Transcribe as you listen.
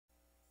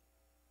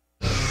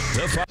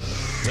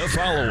The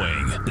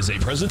following is a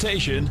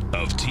presentation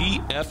of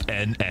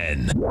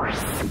TFNN.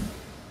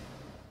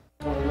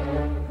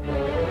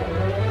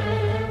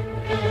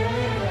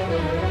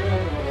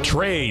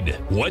 Trade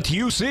what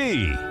you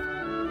see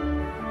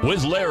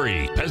with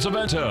Larry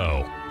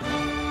Pesavento.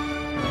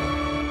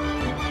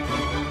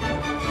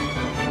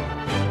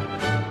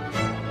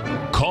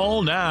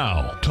 Call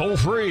now, toll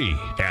free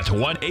at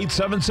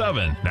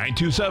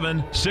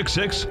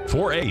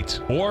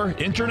 1-877-927-6648 or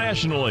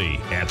internationally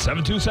at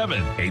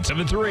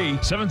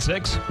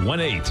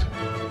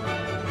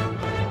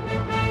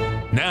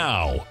 727-873-7618.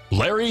 Now,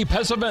 Larry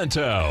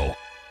Pesavento.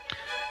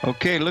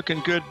 Okay, looking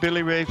good,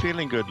 Billy Ray,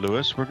 feeling good,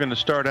 Lewis. We're going to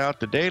start out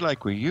the day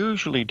like we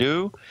usually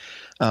do,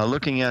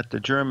 looking at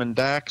the German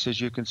DAX. As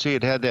you can see,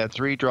 it had that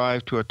three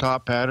drive to a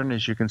top pattern,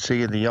 as you can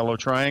see in the yellow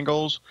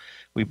triangles.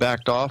 We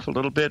backed off a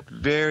little bit,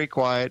 very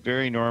quiet,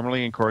 very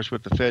normally. And of course,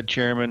 with the Fed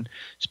chairman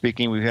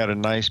speaking, we've had a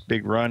nice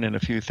big run in a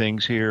few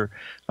things here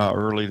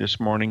early this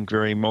morning,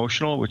 very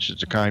emotional, which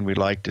is the kind we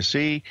like to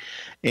see.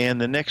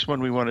 And the next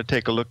one we want to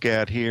take a look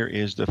at here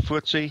is the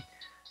FTSE.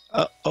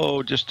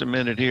 Oh, just a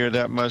minute here.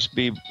 That must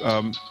be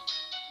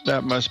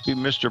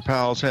Mr.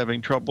 Powell's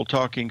having trouble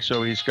talking,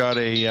 so he's got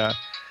a,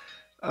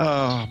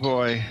 oh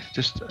boy,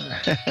 just,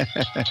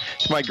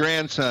 it's my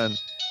grandson.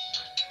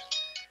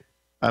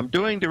 I'm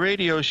doing the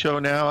radio show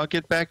now. I'll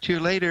get back to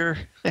you later.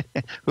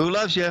 Who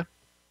loves you?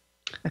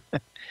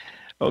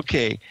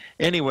 Okay.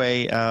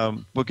 Anyway,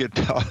 we'll get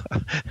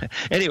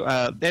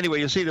anyway,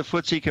 you'll see the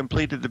FTSE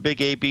completed the big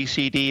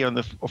ABCD on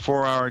the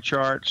 4-hour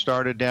chart,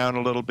 started down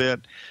a little bit.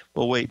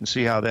 We'll wait and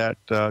see how that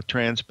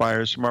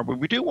transpires tomorrow. But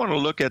we do want to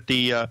look at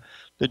the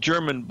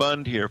German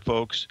Bund here,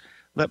 folks.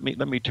 Let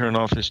me turn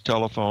off this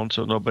telephone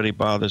so nobody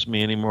bothers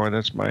me anymore.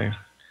 That's my.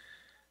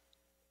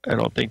 I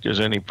don't think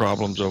there's any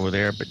problems over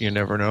there, but you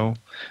never know.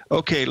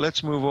 Okay,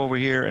 let's move over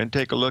here and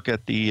take a look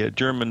at the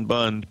German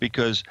Bund,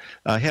 because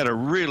I had a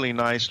really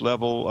nice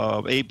level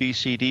of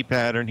ABCD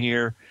pattern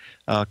here,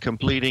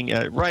 completing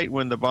right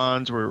when the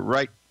bonds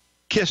were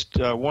kissed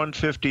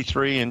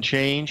 153 and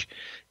change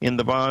in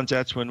the bonds.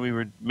 That's when we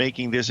were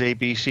making this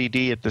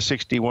ABCD at the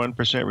 61%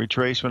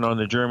 retracement on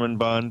the German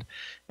Bund.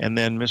 And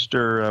then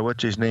Mr.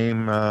 What's his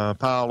name,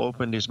 Powell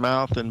opened his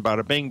mouth, and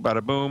bada bing,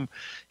 bada boom,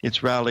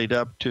 it's rallied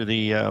up to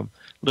the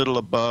little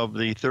above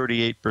the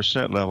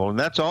 38% level. And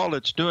that's all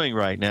it's doing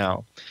right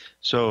now.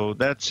 So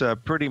that's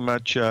pretty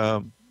much,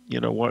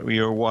 what we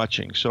are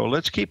watching. So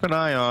let's keep an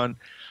eye on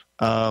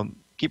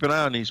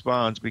these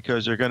bonds,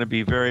 because they're going to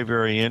be very,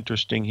 very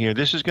interesting here.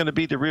 This is going to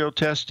be the real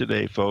test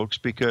today, folks,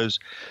 because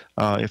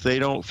if they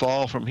don't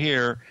fall from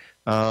here,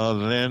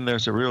 then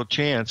there's a real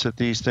chance that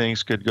these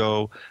things could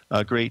go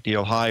a great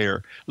deal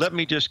higher. Let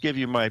me just give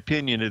you my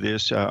opinion of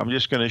this. I'm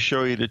just going to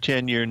show you the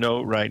 10-year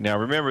note right now.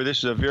 Remember, this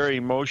is a very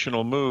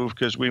emotional move,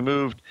 because we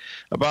moved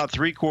about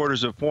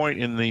 3/4 of a point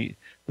in the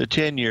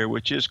 10-year,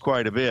 which is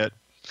quite a bit.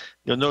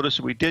 You'll notice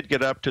we did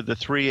get up to the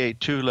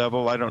 382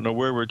 level. I don't know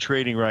where we're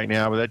trading right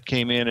now, but that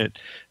came in at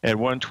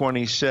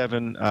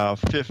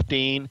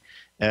 127.15.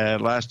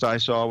 Last I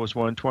saw was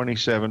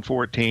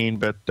 127.14,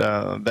 but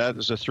that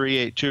is a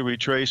 382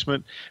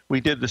 retracement.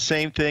 We did the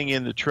same thing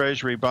in the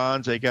Treasury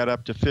bonds. They got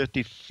up to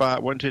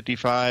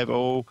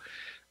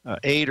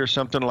 155.08 or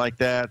something like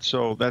that.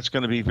 So that's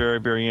going to be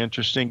very, very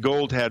interesting.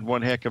 Gold had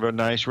one heck of a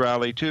nice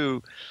rally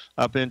too,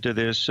 up into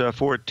this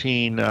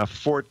 14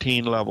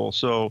 level.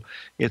 So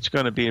it's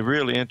going to be a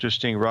really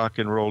interesting rock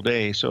and roll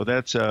day. So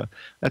that's a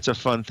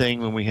fun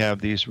thing when we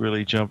have these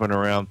really jumping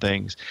around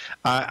things.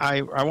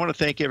 I want to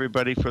thank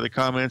everybody for the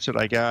comments that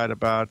I got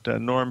about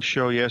Norm's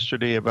show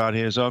yesterday about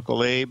his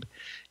Uncle Abe.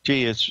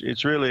 Gee,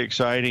 it's really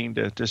exciting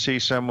to see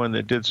someone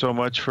that did so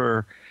much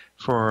for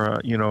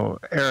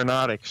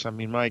aeronautics. I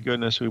mean, my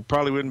goodness, we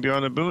probably wouldn't be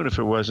on the moon if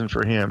it wasn't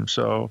for him.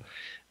 So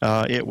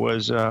it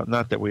was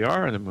not that we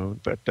are on the moon,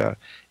 but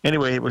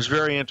anyway, it was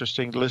very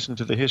interesting to listen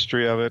to the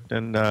history of it.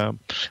 And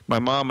my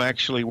mom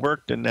actually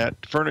worked in that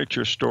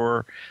furniture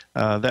store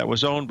that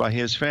was owned by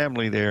his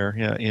family there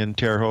in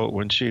Terre Haute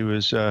when she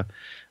was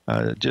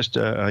just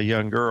a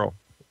young girl.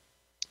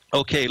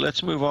 Okay,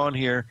 let's move on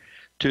here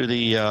to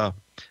the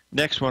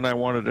next one I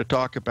wanted to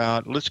talk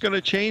about. Let's going to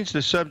change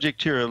the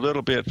subject here a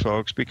little bit,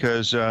 folks,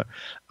 because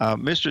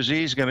Mr.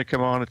 Z is going to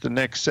come on at the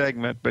next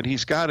segment, but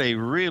he's got a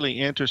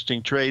really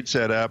interesting trade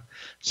set up,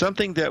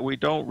 something that we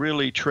don't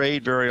really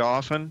trade very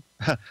often.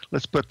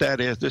 Let's put that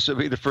as this will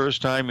be the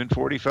first time in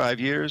 45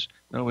 years.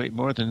 No, wait,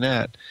 more than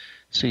that.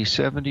 See,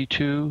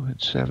 72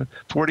 and 7,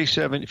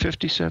 47,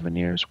 57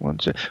 years,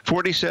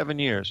 47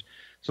 years.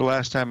 It's the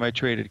last time I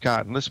traded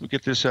cotton. Let's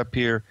get this up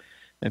here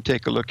and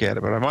take a look at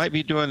it. But I might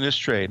be doing this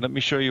trade. Let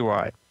me show you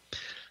why.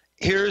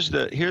 Here's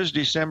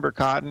December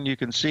cotton. You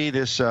can see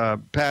this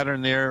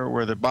pattern there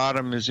where the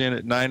bottom is in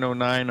at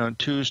 909 on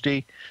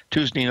Tuesday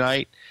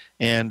night.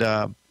 And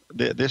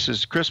this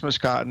is Christmas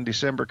cotton,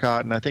 December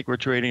cotton. I think we're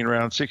trading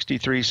around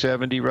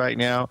 63.70 right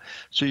now.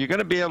 So you're going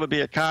to be able to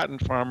be a cotton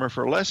farmer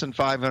for less than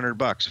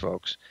 $500,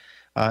 folks.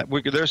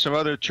 There's some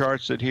other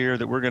charts that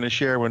we're going to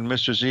share when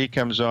Mr. Z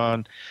comes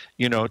on,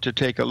 to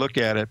take a look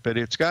at it. But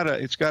it's got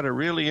a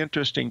really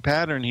interesting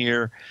pattern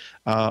here.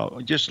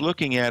 Just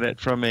looking at it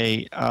from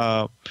a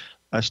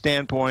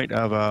standpoint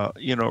of a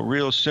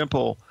real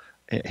simple.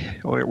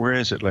 Where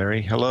is it,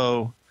 Larry?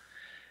 Hello.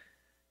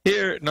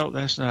 Here, no,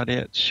 that's not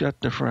it. Shut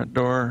the front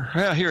door.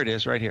 Well, here it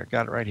is, right here.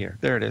 Got it right here.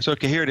 There it is.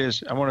 Okay, here it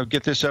is. I want to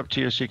get this up to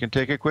you so you can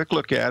take a quick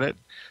look at it.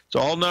 It's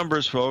all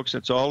numbers, folks.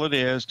 That's all it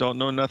is. Don't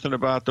know nothing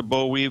about the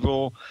boll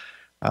weevil.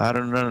 I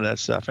don't know none of that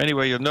stuff.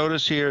 Anyway, you'll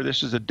notice here,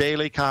 this is a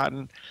daily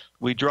cotton.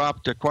 We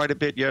dropped quite a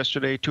bit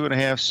yesterday,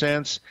 2.5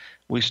 cents.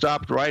 We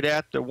stopped right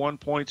at the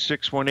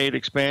 1.618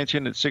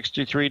 expansion at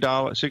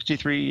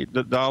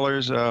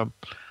 $63.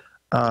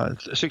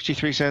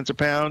 63 cents a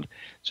pound.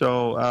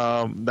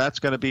 So that's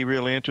going to be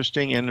really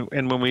interesting. And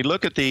when we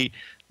look at the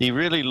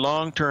really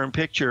long-term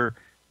picture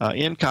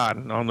in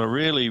cotton, on the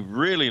really,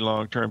 really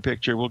long-term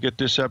picture, we'll get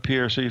this up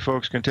here so you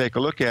folks can take a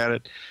look at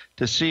it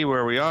to see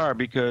where we are,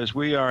 because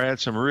we are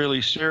at some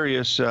really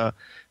serious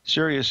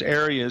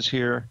areas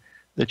here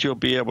that you'll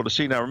be able to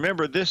see. Now,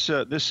 remember, this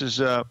is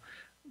the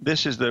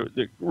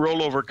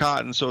rollover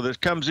cotton, so this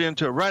comes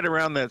into right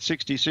around that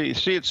 60. See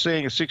it's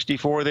saying a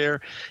 64 there.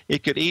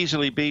 It could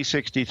easily be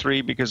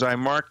 63 because I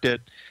marked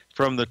it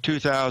from the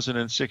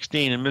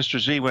 2016, and Mr.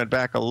 Z went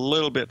back a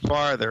little bit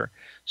farther.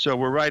 So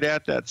we're right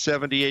at that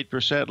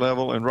 78%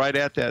 level and right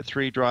at that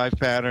 3-drive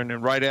pattern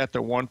and right at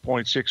the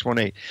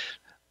 1.618.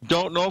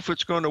 Don't know if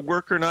it's going to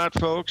work or not,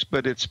 folks,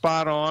 but it's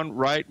spot on,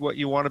 right what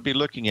you want to be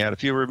looking at.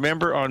 If you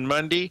remember, on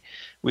Monday,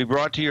 we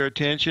brought to your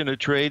attention a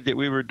trade that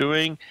we were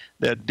doing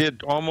that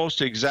did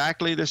almost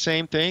exactly the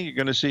same thing. You're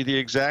going to see the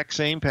exact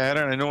same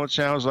pattern. I know it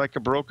sounds like a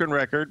broken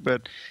record,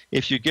 but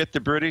if you get the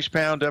British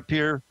pound up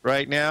here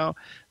right now,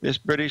 this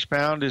British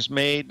pound is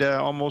made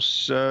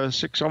almost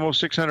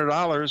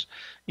 $600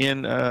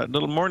 in a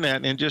little more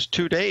than that in just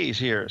 2 days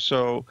here.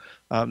 So,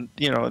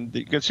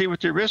 you can see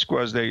what the risk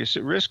was there.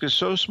 Risk is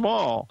so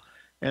small,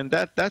 and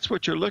that's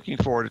what you're looking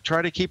for, to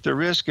try to keep the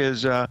risk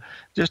as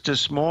just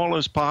as small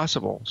as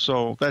possible.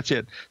 So that's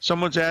it.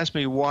 Someone's asked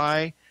me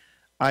why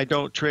I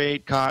don't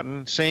trade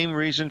cotton. Same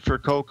reason for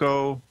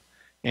cocoa,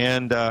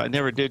 and I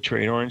never did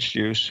trade orange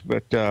juice,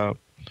 but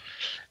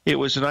it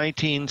was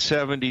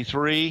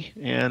 1973,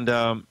 and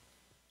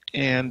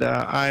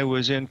I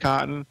was in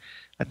cotton.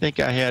 I think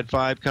I had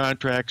 5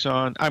 contracts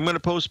on. I'm going to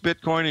post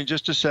Bitcoin in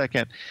just a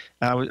second.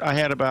 I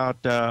had about,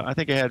 I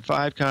think I had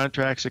 5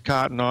 contracts of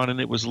cotton on, and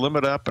it was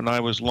limit up, and I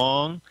was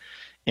long.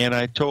 And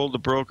I told the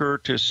broker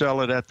to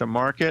sell it at the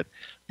market,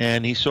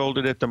 and he sold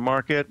it at the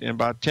market. And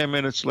about 10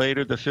 minutes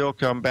later, the fill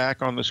come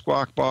back on the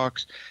squawk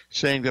box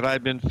saying that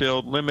I'd been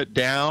filled limit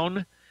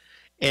down.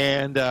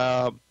 And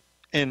I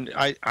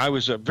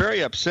was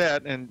very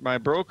upset, and my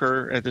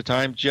broker at the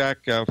time, Jack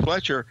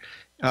Fletcher,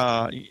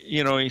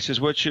 he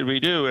says, what should we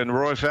do? And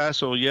Roy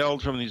Fassel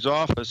yelled from his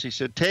office. He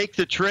said, take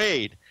the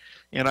trade.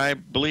 And I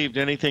believed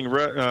anything,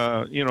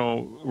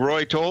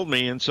 Roy told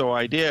me, and so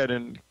I did.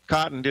 And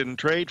cotton didn't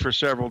trade for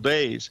several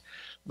days.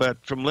 But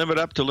from limit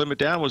up to limit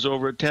down was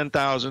over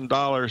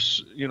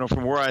 $10,000,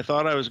 from where I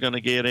thought I was going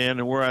to get in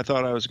and where I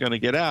thought I was going to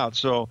get out.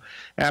 So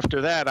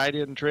after that, I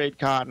didn't trade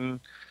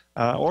cotton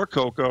or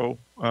cocoa.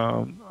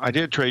 I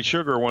did trade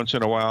sugar once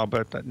in a while,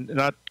 but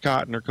not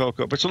cotton or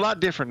cocoa. But it's a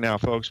lot different now,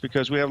 folks,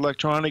 because we have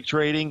electronic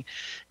trading,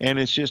 and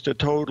it's just a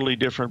totally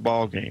different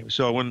ball game.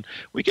 So when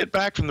we get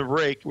back from the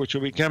break, which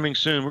will be coming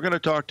soon, we're going to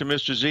talk to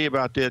Mr. Z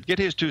about that, get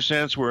his 2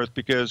 cents worth,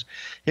 because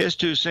his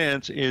 2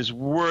 cents is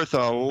worth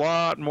a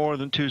lot more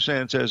than 2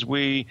 cents, as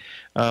we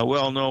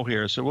well know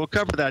here. So we'll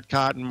cover that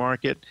cotton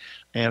market.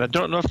 And I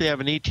don't know if they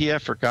have an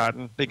ETF for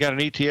cotton. They got an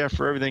ETF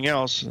for everything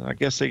else. I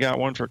guess they got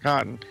one for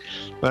cotton.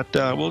 But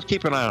we'll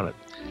keep an eye on it.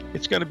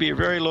 It's going to be a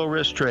very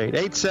low-risk trade.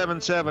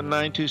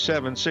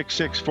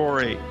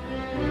 877-927-6648.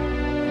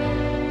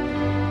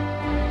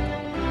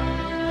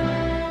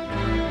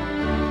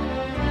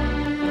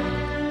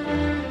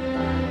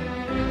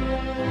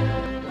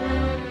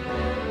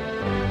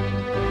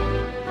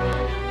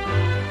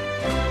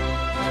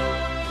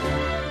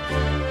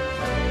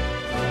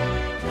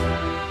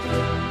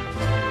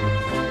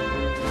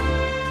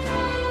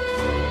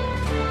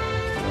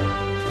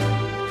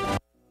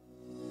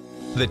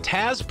 The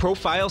TAS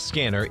Profile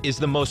Scanner is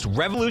the most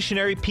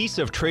revolutionary piece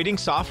of trading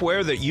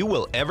software that you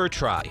will ever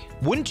try.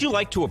 Wouldn't you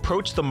like to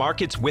approach the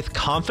markets with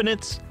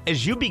confidence?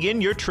 As you begin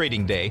your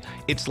trading day,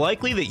 it's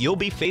likely that you'll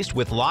be faced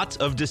with lots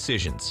of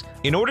decisions.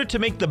 In order to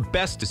make the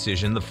best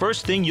decision, the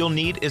first thing you'll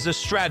need is a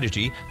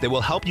strategy that will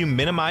help you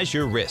minimize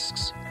your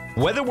risks.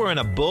 Whether we're in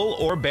a bull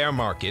or bear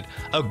market,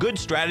 a good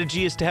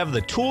strategy is to have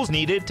the tools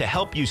needed to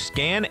help you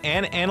scan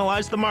and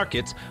analyze the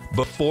markets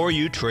before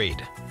you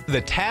trade.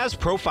 The TAS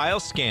Profile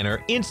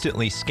Scanner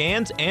instantly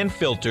scans and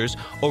filters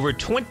over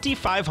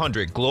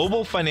 2,500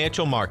 global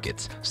financial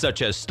markets,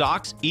 such as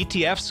stocks,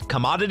 ETFs,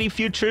 commodity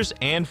futures,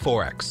 and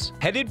Forex.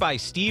 Headed by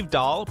Steve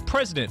Dahl,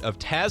 president of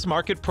TAS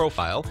Market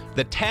Profile,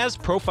 the TAS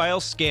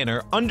Profile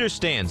Scanner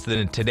understands that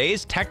in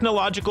today's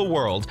technological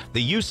world,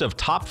 the use of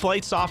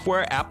top-flight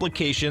software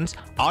applications,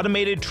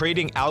 automated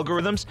trading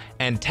algorithms,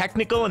 and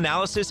technical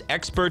analysis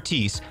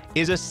expertise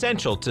is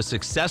essential to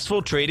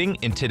successful trading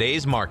in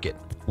today's market.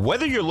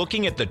 Whether you're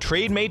looking at the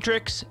trade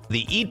matrix,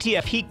 the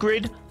ETF heat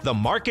grid, the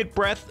market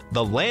breadth,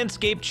 the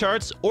landscape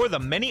charts, or the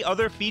many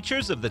other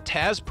features of the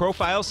TAS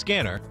Profile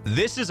Scanner,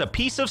 this is a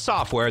piece of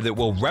software that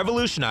will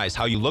revolutionize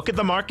how you look at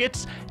the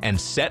markets and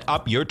set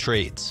up your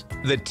trades.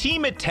 The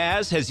team at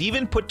TAS has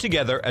even put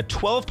together a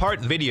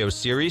 12-part video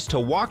series to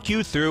walk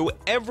you through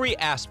every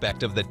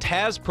aspect of the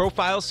TAS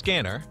Profile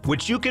Scanner,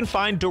 which you can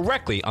find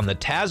directly on the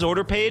TAS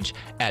order page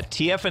at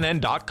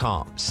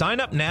TFNN.com. Sign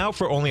up now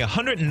for only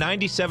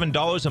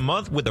 $197 a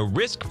month with a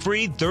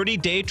risk-free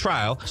 30-day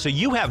trial, so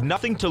you have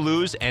nothing to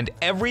lose and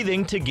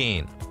everything to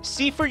gain.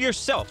 See for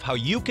yourself how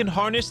you can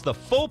harness the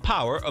full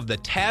power of the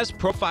TAS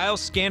Profile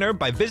Scanner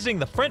by visiting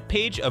the front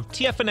page of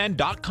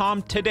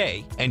TFNN.com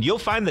today, and you'll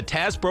find the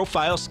TAS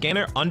Profile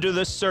Scanner under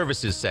the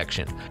Services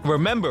section.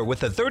 Remember,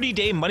 with a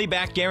 30-day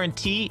money-back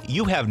guarantee,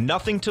 you have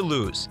nothing to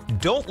lose.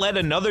 Don't let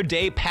another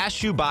day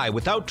pass you by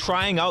without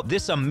trying out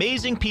this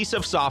amazing piece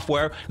of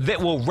software that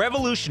will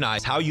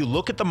revolutionize how you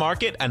look at the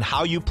market and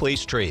how you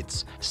place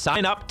trades.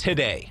 Sign up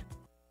today.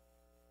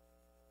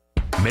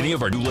 Many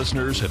of our new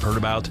listeners have heard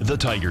about The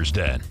Tiger's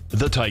Den.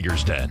 The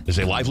Tiger's Den is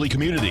a lively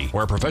community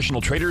where professional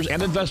traders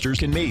and investors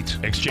can meet,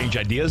 exchange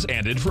ideas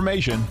and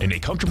information in a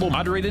comfortable,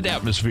 moderated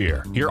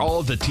atmosphere. Hear all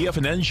of the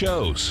TFNN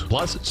shows,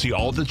 plus see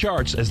all of the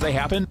charts as they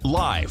happen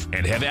live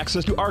and have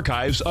access to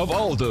archives of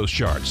all of those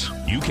charts.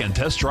 You can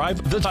test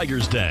drive The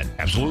Tiger's Den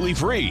absolutely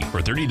free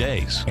for 30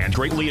 days and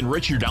greatly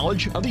enrich your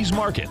knowledge of these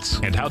markets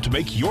and how to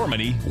make your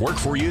money work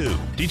for you.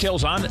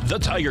 Details on The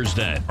Tiger's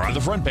Den are on the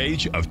front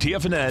page of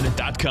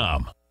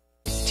TFNN.com.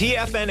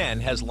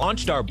 TFNN has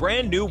launched our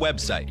brand new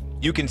website.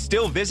 You can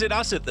still visit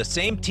us at the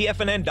same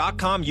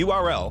TFNN.com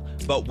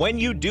URL, but when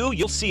you do,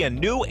 you'll see a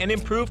new and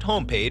improved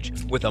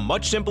homepage with a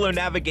much simpler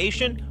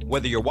navigation,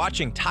 whether you're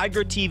watching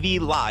Tiger TV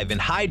live in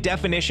high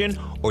definition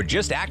or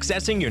just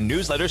accessing your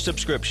newsletter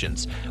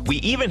subscriptions. We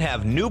even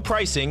have new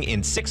pricing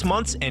in 6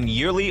 months and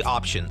yearly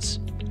options.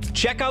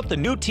 Check out the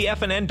new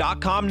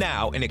TFNN.com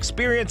now and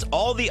experience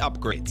all the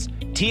upgrades.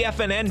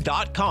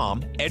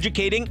 TFNN.com,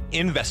 educating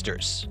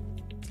investors.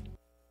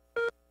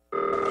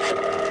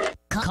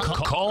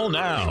 Call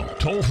now,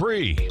 toll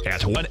free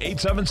at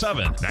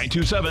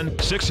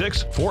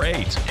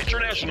 1-877-927-6648.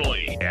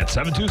 Internationally at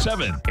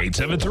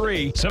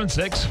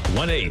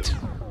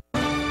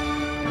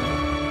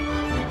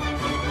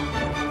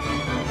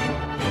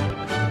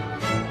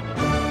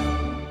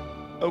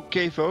 727-873-7618.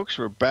 Okay, folks,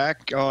 we're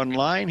back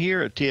online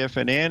here at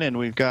TFNN, and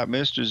we've got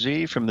Mr.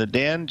 Z from the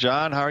Den.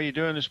 John, how are you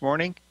doing this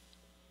morning?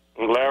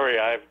 Larry,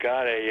 I've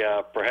got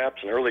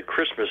perhaps an early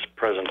Christmas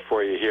present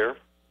for you here.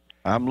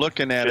 I'm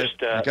looking at it.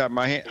 I got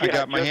my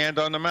hand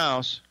on the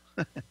mouse.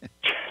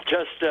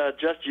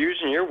 just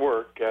using your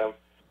work,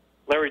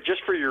 Larry.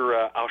 Just for your,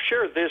 I'll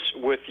share this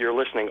with your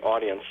listening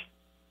audience.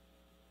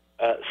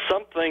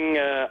 Something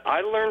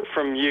I learned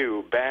from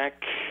you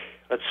back.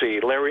 Let's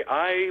see, Larry.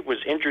 I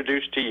was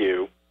introduced to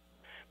you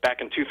back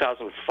in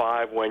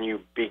 2005 when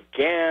you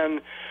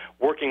began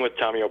working with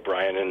Tommy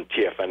O'Brien and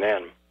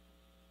TFNN,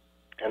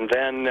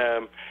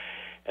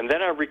 and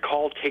then I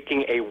recall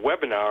taking a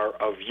webinar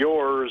of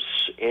yours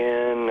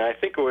in, I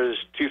think it was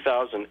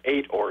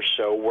 2008 or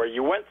so, where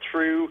you went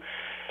through,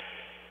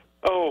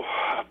 the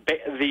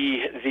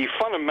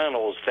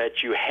fundamentals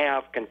that you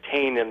have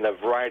contained in the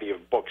variety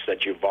of books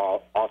that you've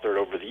authored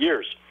over the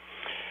years.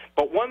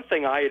 But one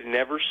thing I had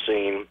never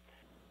seen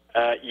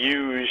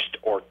used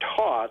or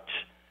taught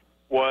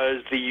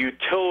was the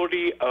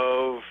utility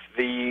of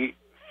the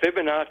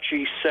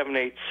Fibonacci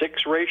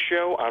 786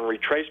 ratio on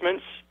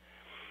retracements.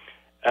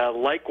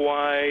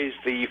 Likewise,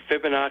 the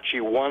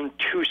Fibonacci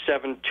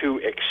 1272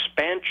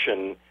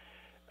 expansion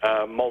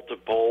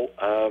multiple.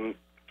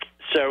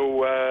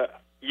 So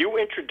you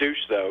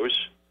introduced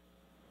those,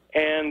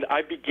 and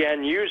I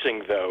began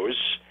using those.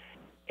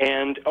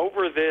 And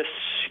over this,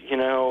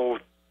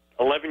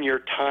 11-year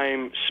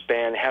time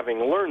span, having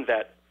learned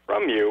that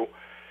from you,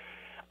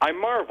 I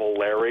marvel,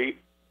 Larry,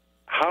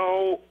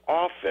 how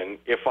often,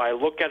 if I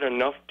look at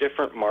enough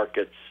different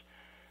markets,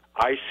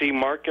 I see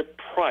market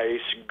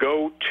price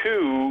go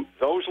to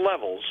those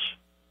levels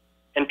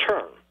and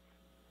turn.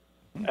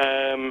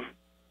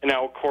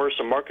 Now, of course,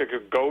 a market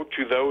could go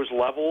to those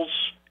levels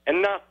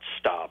and not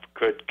stop,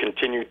 could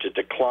continue to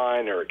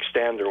decline or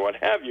extend or what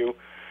have you.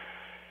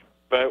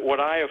 But what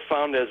I have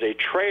found as a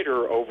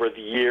trader over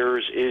the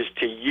years is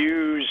to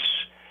use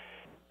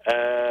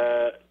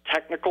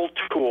technical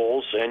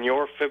tools, and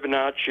your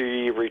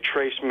Fibonacci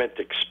retracement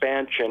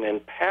expansion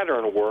and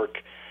pattern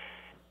work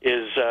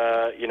is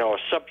a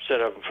subset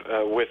of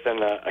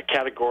within a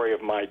category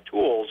of my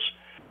tools,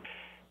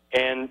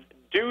 and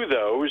do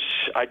those,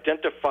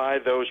 identify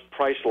those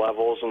price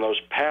levels and those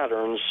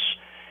patterns,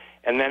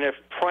 and then if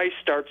price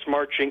starts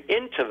marching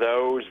into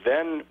those,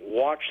 then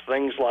watch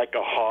things like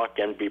a hawk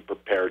and be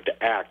prepared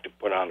to act, to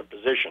put on a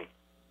position.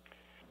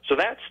 So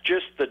that's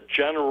just the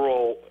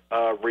general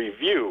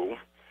review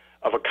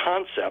of a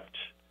concept.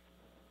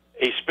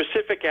 A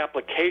specific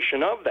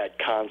application of that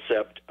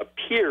concept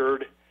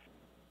appeared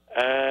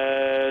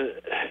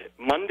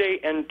Monday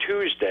and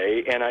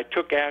Tuesday, and I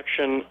took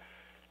action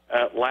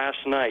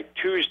last night,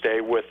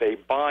 Tuesday, with a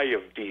buy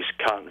of these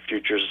cotton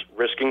futures,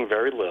 risking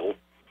very little.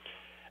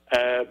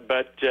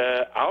 But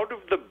out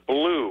of the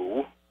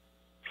blue,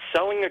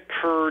 selling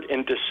occurred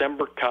in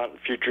December cotton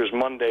futures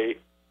Monday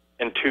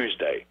and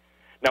Tuesday.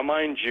 Now,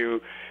 mind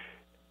you,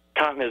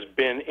 cotton has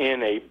been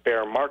in a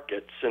bear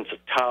market since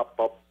a top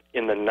up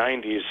in the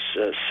 90s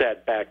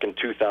set back in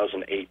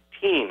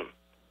 2018.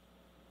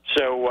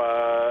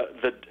 So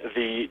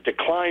the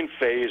decline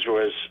phase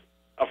was,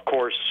 of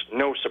course,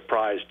 no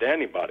surprise to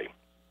anybody.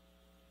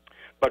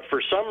 But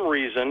for some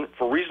reason,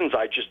 for reasons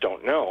I just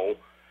don't know,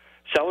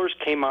 sellers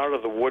came out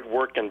of the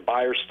woodwork and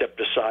buyers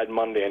stepped aside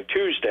Monday and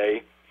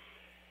Tuesday,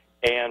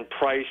 and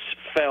price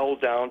fell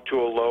down to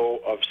a low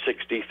of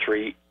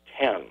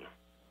 63.10.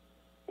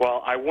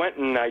 Well, I went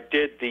and I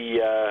did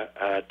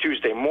the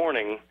Tuesday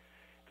morning,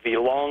 the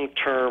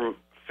long-term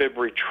fib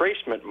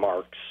retracement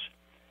marks,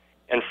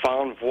 and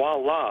found,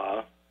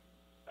 voila,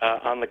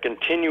 on the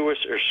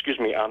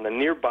on the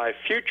nearby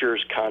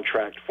futures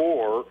contract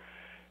for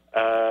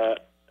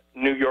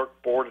New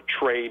York Board of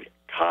Trade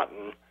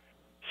cotton,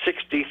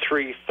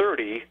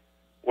 63.30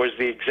 was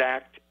the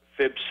exact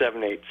fib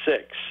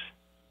 786.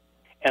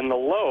 And the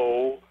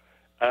low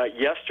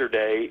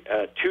yesterday,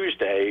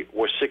 Tuesday,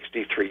 was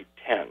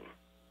 63.10.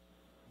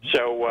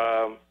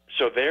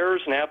 So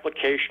there's an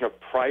application of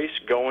price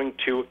going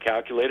to a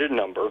calculated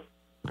number,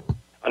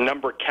 a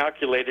number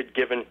calculated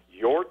given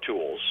your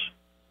tools,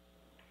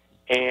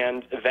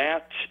 and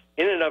that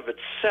in and of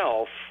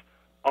itself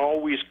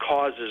always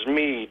causes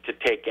me to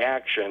take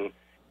action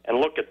and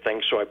look at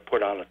things, so I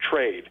put on a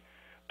trade.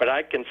 But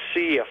I can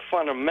see a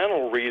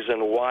fundamental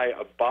reason why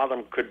a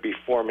bottom could be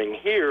forming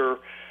here,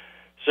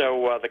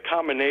 so the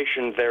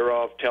combination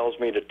thereof tells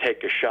me to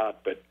take a shot.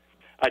 But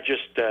I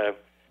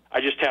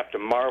just have to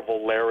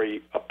marvel,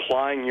 Larry,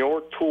 applying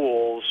your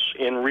tools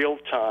in real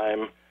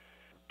time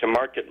to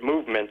market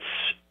movements.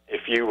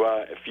 If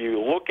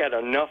you look at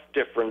enough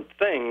different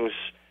things,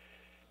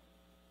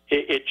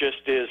 it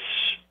just is,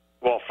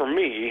 well, for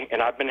me,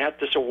 and I've been at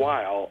this a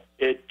while,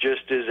 it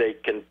just is a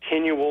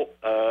continual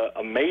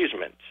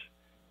amazement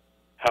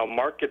how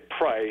market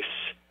price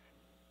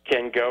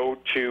can go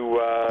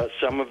to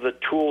some of the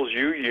tools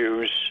you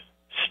use,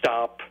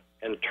 stop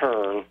and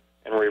turn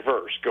and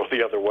reverse, go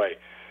the other way.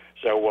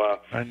 So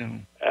I know.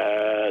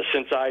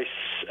 Since I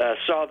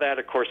saw that,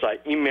 of course, I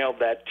emailed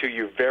that to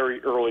you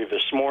very early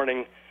this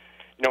morning,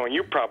 knowing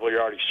you probably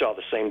already saw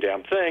the same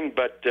damn thing.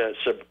 But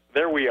so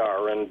there we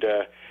are. And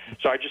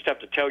so I just have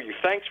to tell you,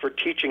 thanks for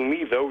teaching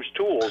me those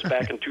tools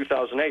back in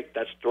 2008.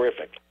 That's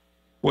terrific.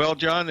 Well,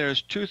 John,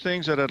 there's two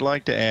things that I'd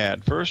like to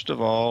add. First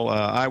of all,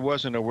 I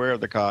wasn't aware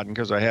of the cotton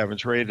because I haven't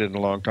traded in a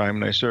long time,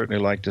 and I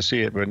certainly like to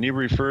see it. But when you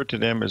refer to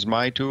them as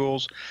my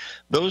tools,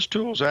 those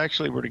tools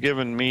actually were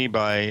given me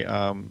by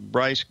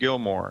Bryce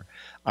Gilmore.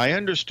 I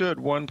understood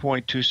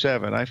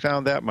 1.27. I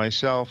found that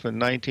myself in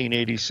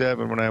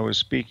 1987 when I was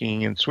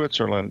speaking in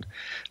Switzerland.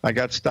 I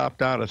got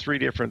stopped out of 3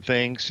 different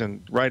things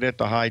and right at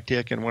the high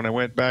tick, and when I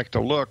went back to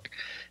look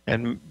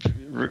and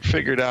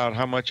figured out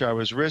how much I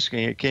was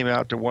risking, it came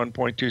out to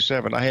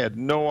 1.27. I had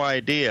no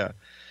idea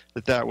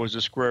that that was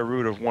the square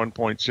root of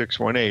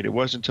 1.618. It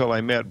wasn't until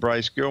I met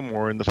Bryce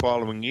Gilmore in the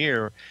following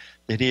year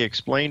that he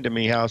explained to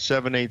me how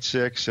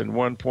 786 and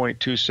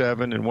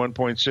 1.27 and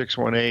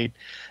 1.618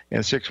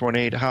 and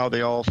 618, how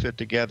they all fit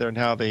together and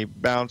how they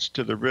bounce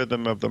to the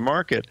rhythm of the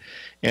market.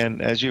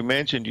 And as you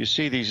mentioned, you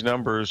see these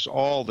numbers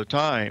all the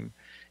time.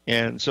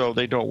 And so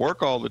they don't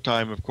work all the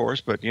time, of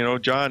course, but, you know,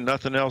 John,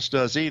 nothing else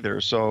does either.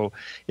 So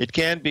it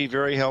can be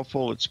very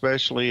helpful,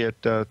 especially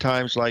at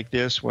times like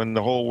this when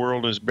the whole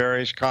world is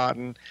bearish.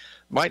 Cotton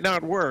might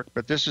not work,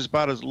 but this is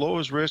about as low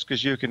as risk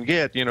as you can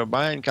get, you know,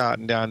 buying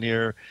cotton down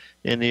here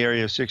in the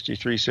area of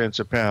 63 cents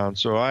a pound.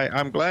 So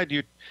I'm glad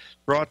you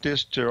brought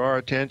this to our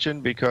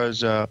attention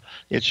because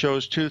it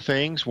shows 2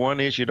 things. One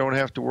is you don't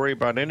have to worry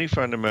about any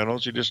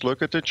fundamentals. You just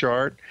look at the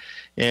chart,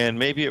 and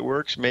maybe it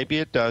works, maybe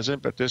it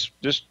doesn't. But this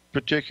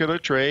particular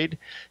trade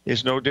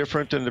is no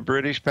different than the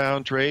British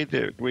pound trade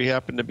that we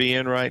happen to be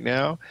in right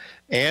now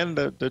and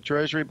the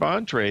Treasury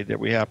bond trade that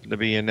we happen to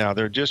be in now.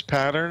 They're just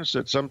patterns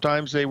that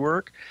sometimes they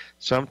work,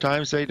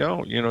 sometimes they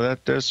don't. You know,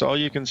 that's all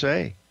you can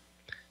say.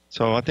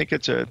 So I think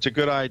it's a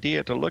good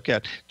idea to look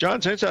at. John,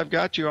 since I've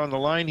got you on the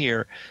line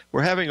here,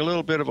 we're having a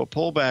little bit of a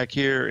pullback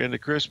here in the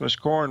Christmas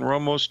corn. We're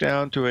almost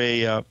down to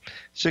a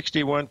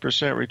 61%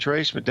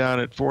 retracement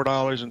down at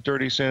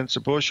 $4.30 a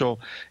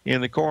bushel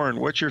in the corn.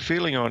 What's your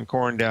feeling on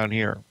corn down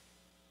here?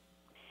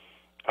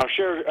 I'll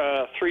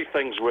share 3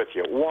 things with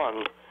you.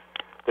 One,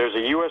 there's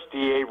a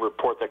USDA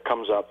report that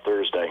comes out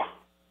Thursday.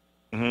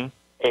 Mm-hmm.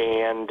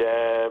 And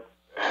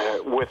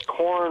with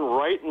corn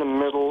right in the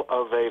middle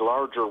of a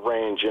larger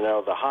range,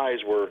 the highs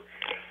were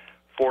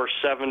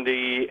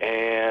 470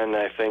 and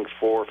I think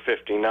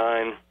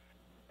 459,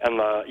 and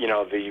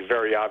the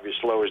very obvious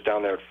low is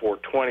down there at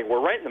 420. We're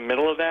right in the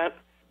middle of that,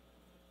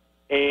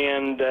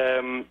 and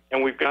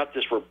we've got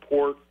this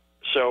report.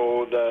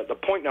 So the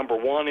point number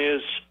one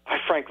is I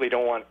frankly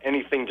don't want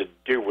anything to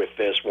do with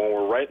this when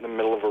we're right in the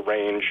middle of a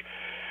range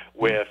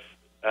with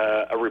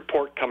a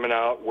report coming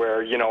out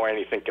where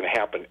anything can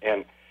happen.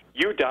 And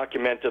you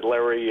documented,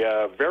 Larry,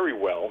 very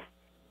well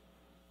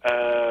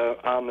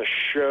on the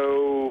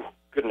show.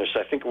 Goodness,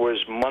 I think it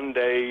was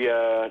Monday,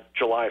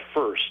 July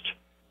 1st.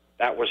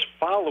 That was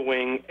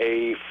following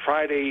a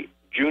Friday,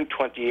 June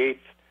 28th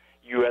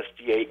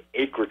USDA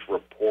acreage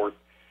report.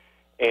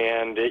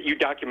 And you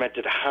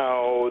documented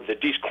how the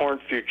D's corn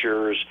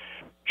futures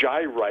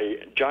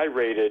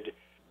gyrated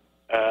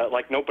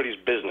like nobody's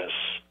business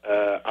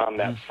on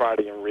that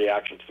Friday in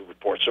reaction to the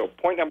report. So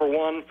point number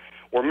one,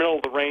 we're middle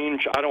of the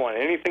range. I don't want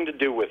anything to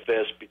do with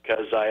this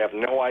because I have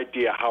no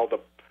idea how the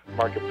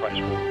market price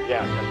will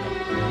react.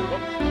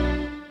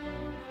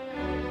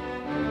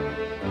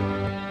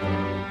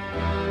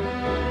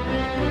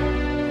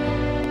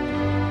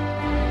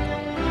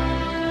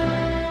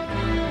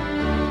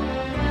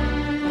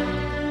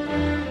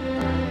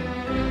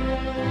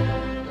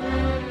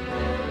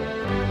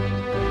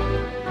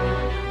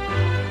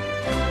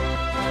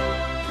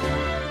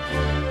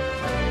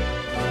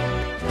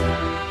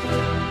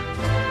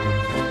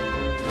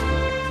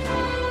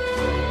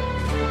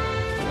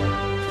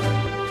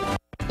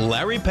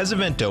 Larry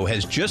Pesavento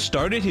has just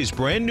started his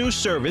brand new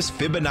service,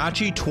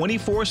 Fibonacci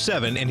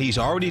 24/7, and he's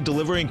already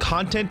delivering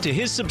content to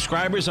his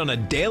subscribers on a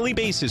daily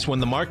basis when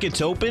the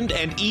market's opened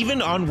and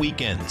even on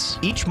weekends.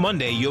 Each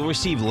Monday, you'll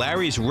receive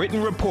Larry's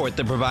written report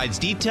that provides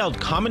detailed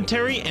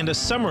commentary and a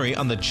summary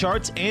on the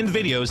charts and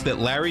videos that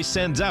Larry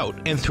sends out.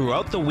 And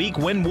throughout the week,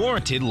 when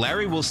warranted,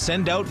 Larry will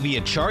send out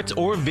via charts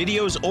or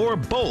videos or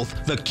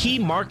both the key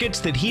markets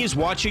that he is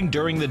watching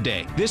during the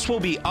day. This will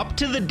be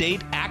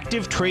up-to-the-date,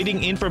 active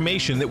trading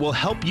information that will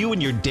help you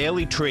in your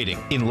daily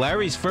trading. In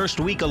Larry's first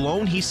week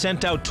alone, he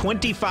sent out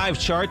 25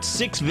 charts,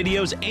 6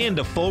 videos, and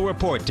a full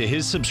report to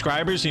his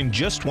subscribers in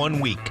just 1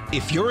 week.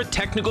 If you're a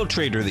technical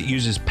trader that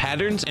uses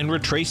patterns and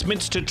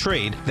retracements to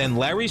trade, then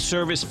Larry's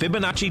service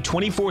Fibonacci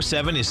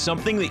 24/7 is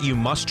something that you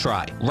must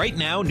try. Right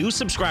now, new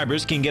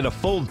subscribers can get a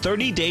full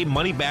 30-day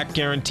money-back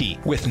guarantee.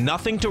 With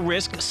nothing to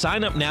risk,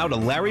 sign up now to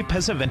Larry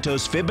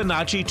Pesavento's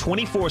Fibonacci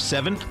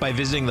 24/7 by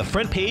visiting the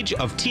front page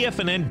of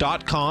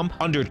TFNN.com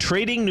under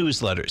Trading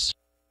Newsletters.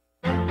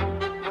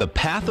 The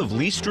Path of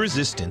Least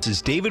Resistance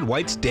is David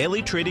White's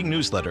daily trading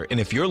newsletter, and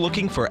if you're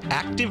looking for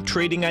active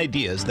trading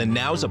ideas, then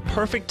now's a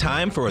perfect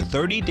time for a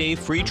 30-day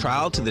free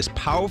trial to this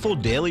powerful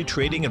daily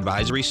trading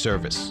advisory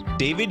service.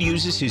 David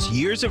uses his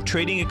years of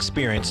trading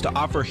experience to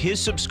offer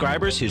his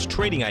subscribers his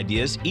trading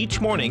ideas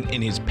each morning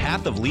in his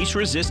Path of Least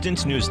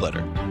Resistance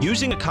newsletter.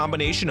 Using a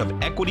combination of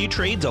equity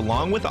trades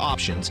along with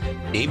options,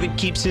 David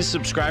keeps his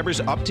subscribers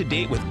up to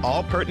date with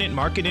all pertinent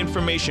market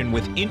information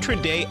with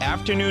intraday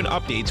afternoon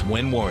updates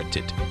when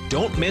warranted.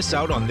 Don't miss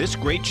out on this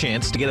great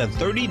chance to get a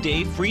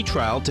 30-day free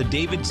trial to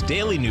David's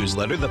daily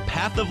newsletter, The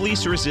Path of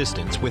Least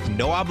Resistance, with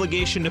no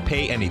obligation to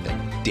pay anything.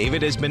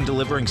 David has been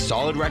delivering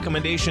solid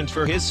recommendations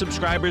for his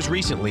subscribers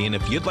recently, and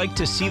if you'd like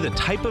to see the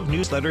type of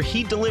newsletter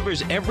he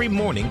delivers every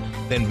morning,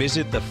 then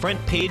visit the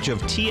front page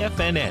of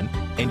TFNN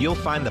and you'll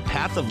find The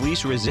Path of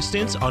Least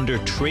Resistance under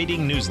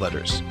Trading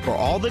Newsletters. For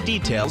all the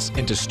details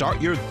and to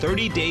start your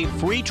 30-day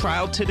free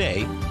trial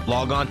today,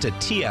 log on to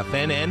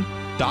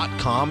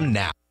TFNN.com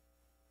now.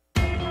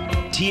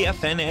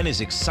 TFNN is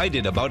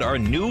excited about our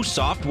new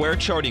software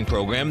charting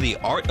program, The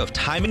Art of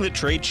Timing the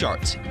Trade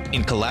Charts.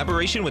 In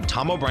collaboration with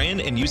Tom O'Brien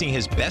and using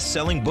his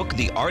best-selling book,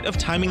 The Art of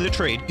Timing the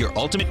Trade, Your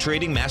Ultimate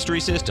Trading Mastery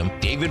System,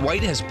 David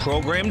White has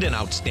programmed an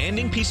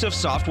outstanding piece of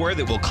software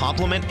that will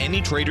complement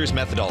any trader's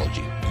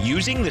methodology.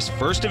 Using this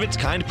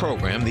first-of-its-kind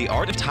program, The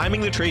Art of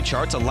Timing the Trade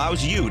Charts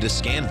allows you to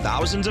scan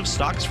thousands of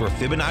stocks for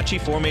Fibonacci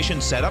formation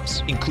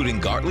setups, including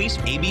Gartleys,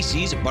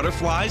 ABCs,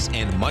 butterflies,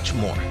 and much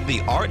more.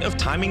 The Art of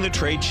Timing the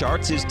Trade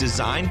Charts is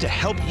designed to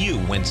help you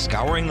when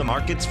scouring the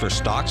markets for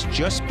stocks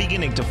just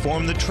beginning to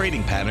form the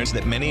trading patterns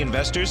that many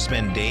investors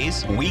spend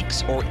days,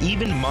 weeks, or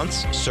even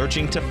months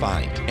searching to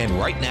find. And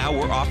right now,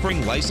 we're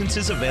offering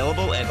licenses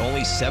available at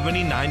only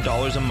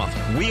 $79 a month.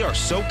 We are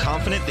so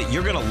confident that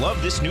you're going to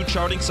love this new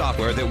charting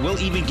software that will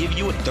even give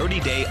you a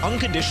 30-day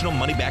unconditional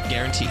money-back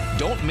guarantee.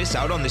 Don't miss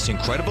out on this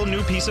incredible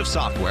new piece of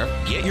software.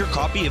 Get your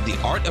copy of The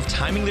Art of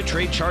Timing the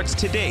Trade Charts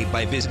today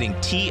by visiting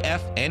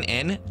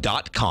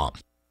TFNN.com.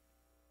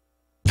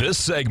 This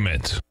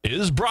segment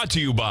is brought to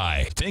you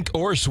by Think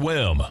or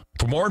Swim.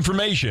 For more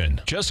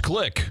information, just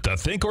click the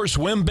Think or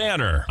Swim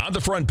banner on the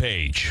front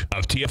page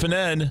of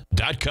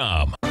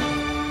TFNN.com.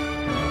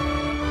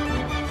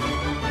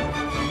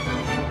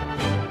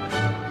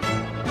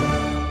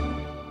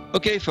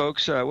 Okay,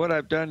 folks, what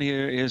I've done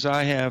here is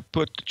I have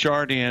put the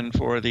chart in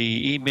for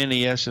the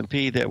E-mini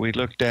S&P that we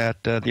looked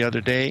at the other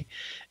day,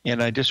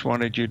 and I just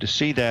wanted you to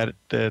see that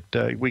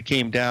we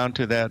came down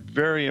to that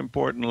very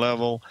important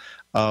level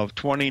of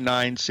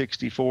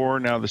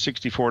 29.64. Now, the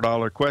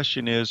 $64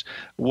 question is,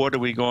 what are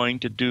we going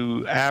to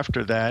do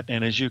after that?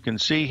 And as you can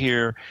see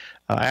here,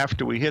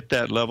 after we hit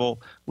that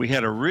level, we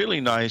had a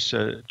really nice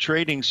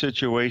trading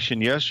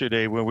situation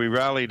yesterday where we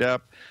rallied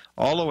up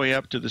all the way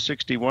up to the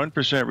 61%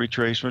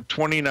 retracement,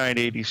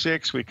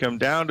 29.86. We come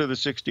down to the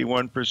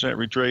 61%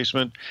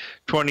 retracement,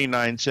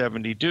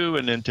 29.72.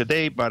 And then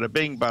today, bada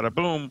bing, bada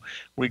boom,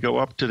 we go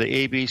up to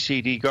the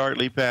ABCD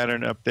Gartley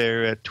pattern up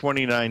there at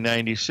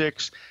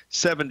 29.96,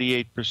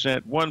 78%,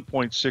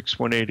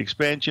 1.618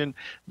 expansion.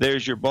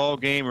 There's your ball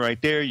game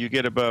right there. You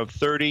get above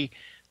 30.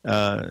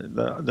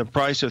 The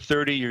price of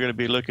 30, you're going to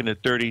be looking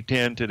at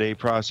 30.10 today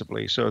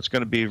possibly. So it's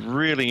going to be a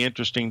really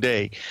interesting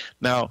day.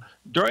 Now,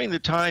 during the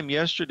time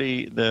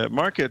yesterday, the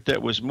market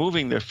that was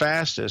moving the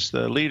fastest,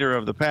 the leader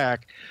of the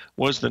pack,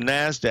 was the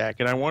NASDAQ.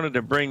 And I wanted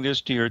to bring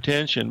this to your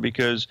attention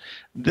because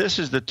this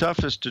is the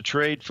toughest to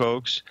trade,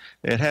 folks.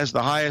 It has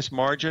the highest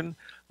margin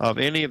of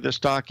any of the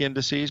stock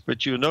indices.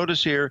 But you'll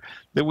notice here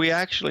that we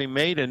actually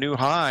made a new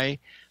high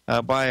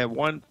by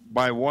 1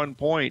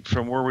 point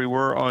from where we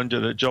were on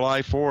to the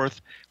July 4th.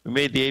 We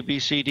made the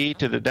ABCD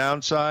to the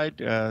downside,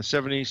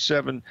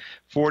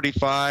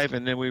 77.45,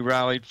 and then we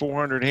rallied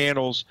 400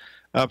 handles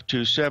up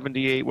to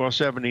 78, well,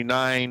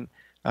 79,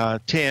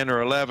 10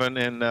 or 11,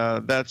 and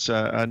that's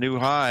a new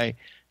high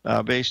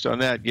based on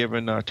that,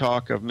 given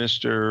talk of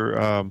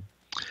Mr.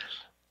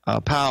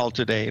 Powell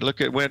today.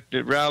 Look, it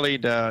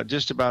rallied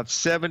just about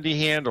 70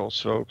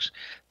 handles, folks.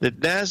 The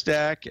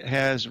NASDAQ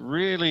has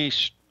really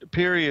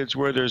periods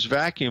where there's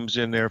vacuums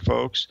in there,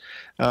 folks.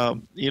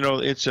 You know,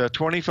 it's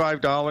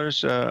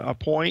 $25 a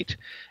point,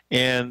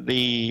 and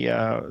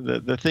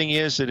the thing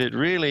is that it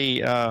really,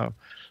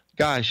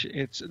 gosh,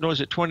 is it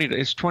 $20?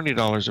 It's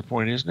 $20 a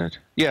point, isn't it?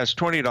 Yeah, it's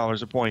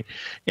 $20 a point,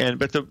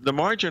 but the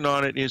margin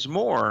on it is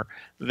more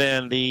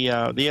than the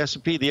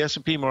S&P. The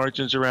S&P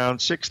margin's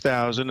around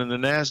 6,000, and the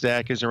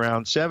NASDAQ is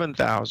around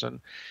 7,000.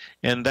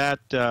 And that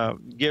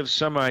gives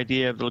some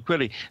idea of the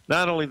liquidity.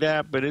 Not only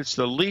that, but it's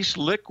the least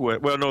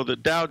liquid. Well, no, the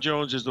Dow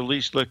Jones is the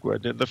least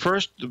liquid.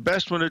 The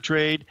best one to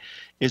trade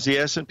is the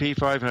S&P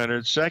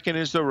 500. Second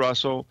is the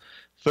Russell.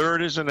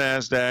 Third is the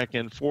NASDAQ.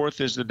 And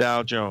fourth is the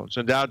Dow Jones.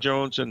 And Dow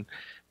Jones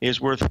is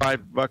worth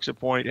 $5 a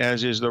point,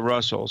 as is the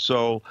Russell.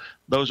 So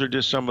those are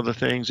just some of the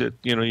things that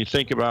you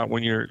think about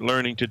when you're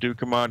learning to do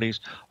commodities.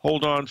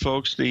 Hold on,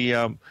 folks.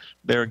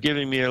 They're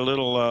giving me a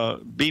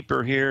little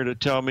beeper here to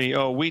tell me,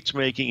 wheat's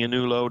making a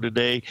new low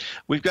today.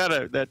 We've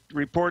got that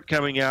report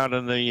coming out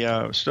on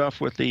the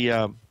stuff with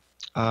the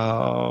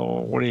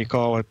what do you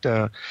call it?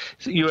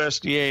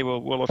 USDA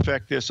will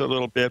affect this a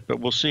little bit, but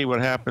we'll see what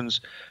happens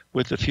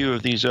with a few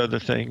of these other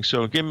things.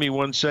 So give me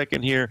 1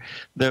 second here.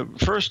 The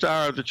first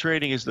hour of the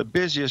trading is the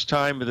busiest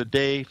time of the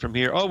day from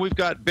here. Oh, we've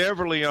got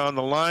Beverly on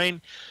the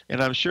line,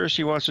 and I'm sure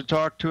she wants to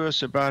talk to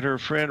us about her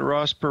friend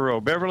Ross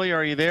Perot. Beverly,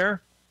 are you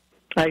there?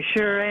 I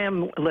sure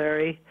am,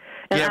 Larry.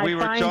 And yeah, we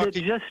were talking.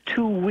 It just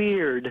too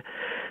weird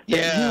that you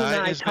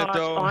and I talked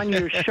on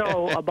your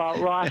show about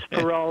Ross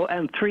Perot,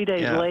 and 3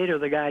 days later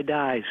the guy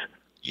dies.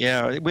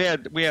 Yeah, we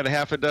had a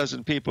half a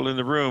dozen people in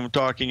the room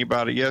talking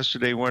about it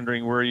yesterday,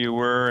 wondering where you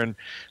were, and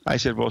I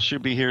said, "Well, she'll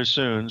be here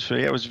soon." So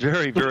yeah, it was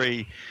very,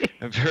 very,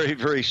 very,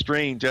 very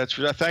strange.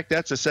 In fact,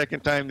 that's the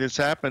second time this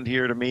happened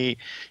here to me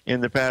in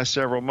the past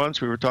several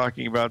months. We were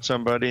talking about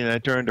somebody, and I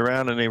turned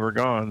around and they were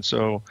gone.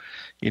 So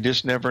you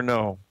just never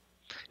know.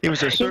 He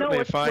was certainly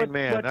a fine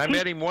man. I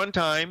met him one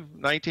time,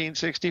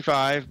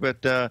 1965,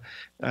 but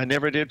I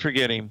never did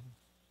forget him.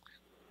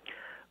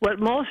 What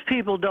most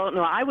people don't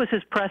know, I was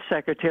his press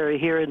secretary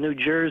here in New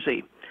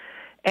Jersey,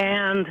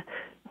 and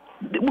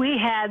we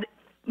had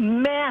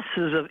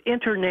masses of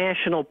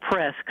international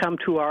press come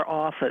to our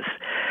office,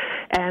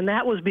 and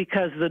that was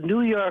because the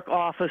New York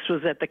office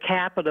was at the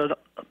Capitol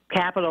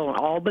in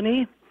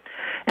Albany.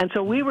 And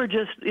so we were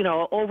just,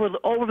 over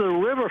the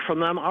river from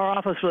them. Our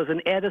office was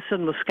in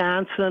Edison,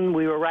 Wisconsin.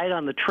 We were right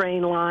on the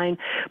train line.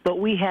 But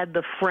we had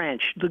the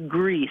French, the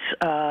Greece,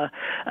 not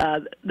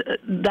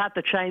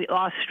the Chinese,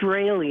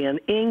 Australian,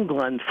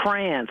 England,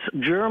 France,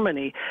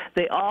 Germany.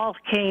 They all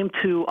came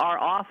to our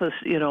office,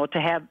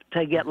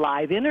 to get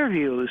live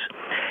interviews.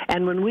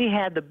 And when we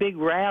had the big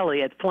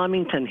rally at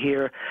Flemington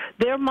here,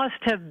 there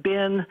must have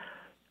been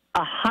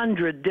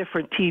 100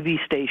 different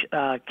TV station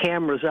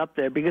cameras up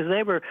there, because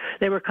they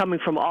were coming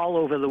from all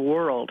over the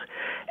world.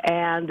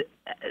 And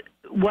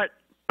what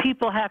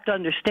people have to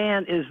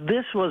understand is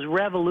this was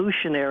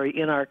revolutionary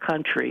in our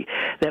country,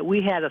 that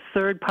we had a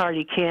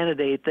third-party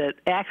candidate that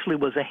actually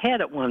was ahead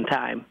at one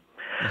time.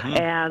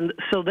 And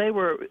so they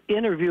were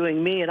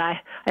interviewing me, and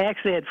I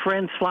actually had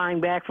friends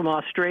flying back from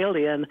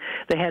Australia, and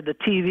they had the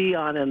TV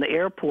on in the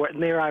airport,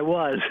 and there I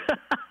was.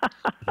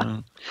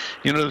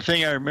 You know, the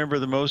thing I remember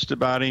the most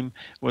about him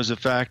was the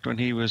fact when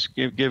he was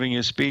giving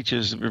his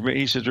speeches,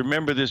 he says,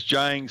 remember this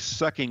giant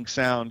sucking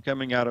sound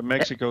coming out of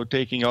Mexico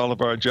taking all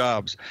of our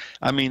jobs.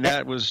 I mean,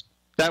 that was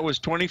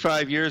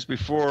 25 years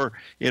before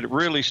it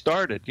really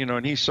started, you know,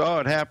 and he saw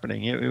it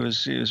happening.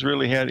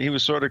 He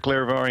was sort of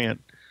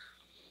clairvoyant.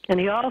 And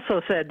he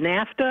also said,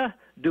 NAFTA,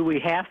 do we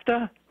have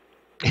to?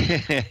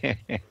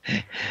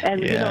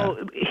 And you know,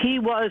 he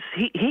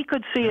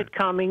could see it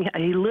coming.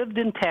 He lived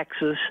in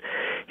Texas.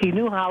 He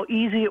knew how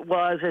easy it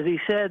was. As he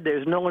said,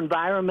 there's no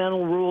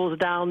environmental rules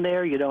down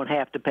there. You don't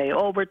have to pay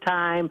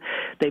overtime.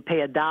 They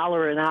pay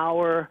 $1 an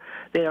hour.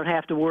 They don't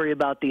have to worry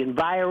about the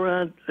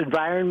environment.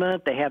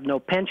 They have no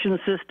pension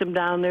system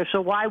down there.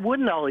 So why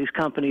wouldn't all these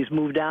companies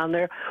move down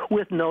there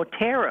with no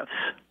tariffs?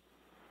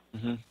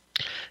 Mm-hmm.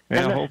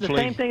 And the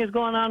same thing is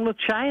going on with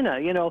China.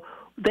 You know,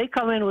 they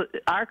come in with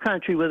our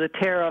country with a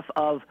tariff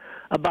of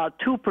about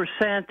 2%,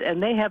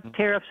 and they have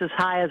tariffs as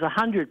high as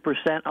 100%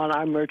 on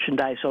our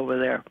merchandise over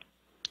there.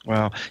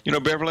 Wow. You know,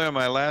 Beverly, on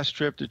my last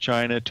trip to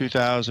China,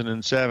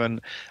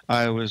 2007,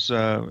 I was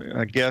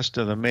a guest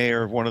of the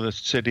mayor of one of the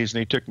cities, and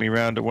he took me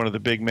around to one of the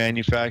big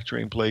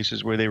manufacturing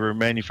places where they were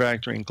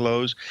manufacturing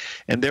clothes,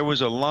 and there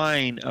was a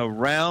line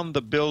around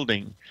the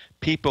building,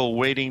 people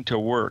waiting to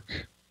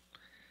work.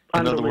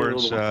 In other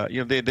words,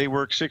 you know, they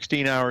work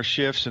 16-hour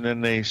shifts, and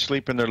then they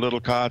sleep in their little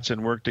cots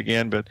and worked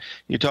again. But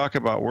you talk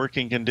about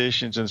working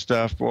conditions and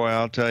stuff, boy,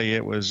 I'll tell you,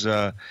 it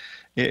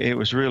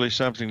was really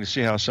something to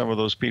see how some of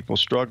those people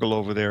struggle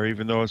over there,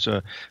 even though it's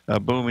a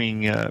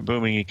booming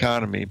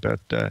economy. But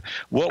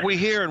what we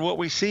hear and what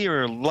we see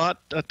are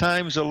at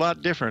times a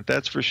lot different,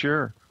 that's for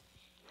sure.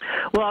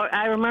 Well,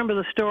 I remember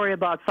the story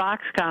about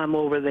Foxconn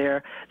over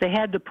there. They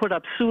had to put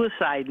up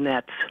suicide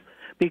nets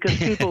because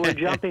people were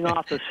jumping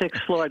off the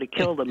 6th floor to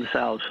kill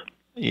themselves.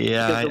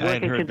 Yeah, I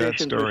had heard that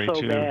story were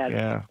so too. Bad.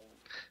 Yeah,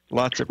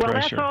 lots of pressure.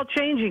 Well, that's all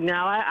changing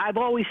now. I've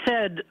always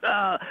said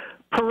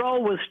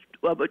Trump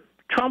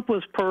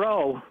was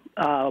Perot.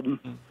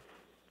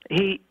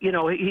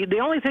 The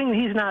only thing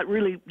he's not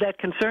really that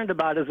concerned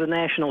about is the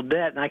national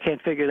debt, and I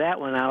can't figure that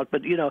one out.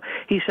 But, you know,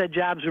 he said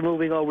jobs are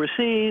moving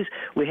overseas.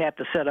 We have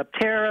to set up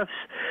tariffs.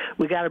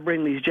 We got to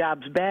bring these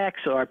jobs back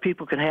so our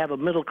people can have a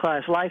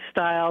middle-class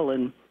lifestyle.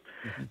 And,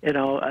 you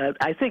know,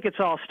 I think it's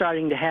all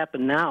starting to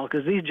happen now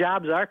because these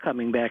jobs are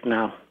coming back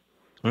now.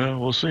 Well,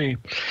 we'll see.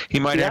 He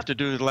might have to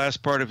do the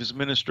last part of his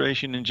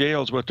administration in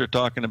jail is what they're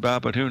talking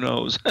about, but who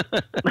knows?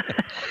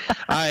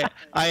 I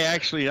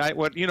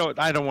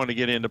don't want to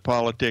get into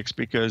politics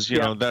because, you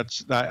know,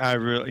 I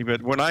really,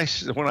 but when I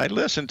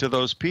listen to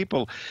those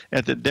people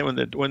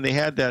when they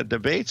had that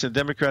debates and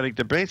Democratic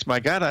debates, my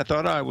God, I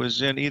thought I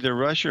was in either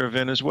Russia or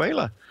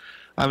Venezuela.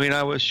 I mean,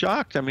 I was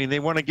shocked. I mean, they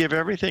want to give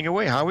everything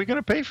away. How are we going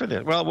to pay for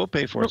this? Well, we'll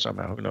pay for it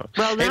somehow. Who knows?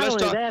 Well, not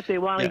only that, they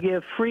want to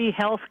give free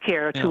health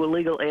care to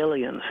illegal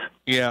aliens.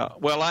 Yeah.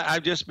 Well,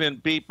 I've just been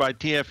beat by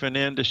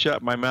TFNN to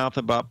shut my mouth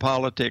about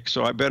politics,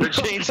 so I better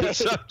change the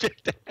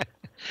subject.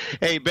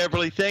 Hey,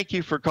 Beverly, thank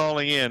you for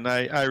calling in.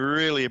 I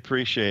really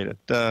appreciate it.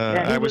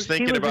 I was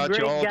thinking about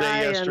you all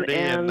day yesterday.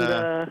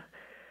 And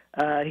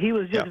he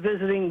was just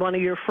visiting one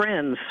of your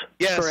friends,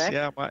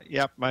 correct?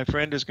 Yes, my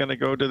friend is going to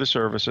go to the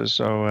services,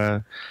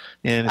 so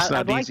and it's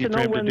not easy for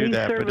him to do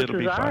that, but it'll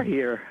be fun. Are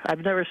here.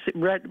 I've never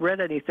read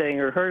anything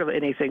or heard of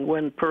anything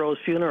when Perot's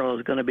funeral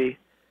is going to be.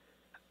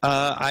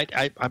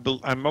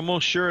 I'm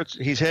almost sure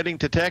he's heading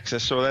to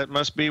Texas, so that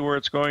must be where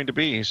it's going to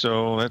be.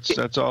 So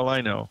that's all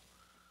I know.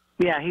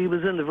 Yeah, he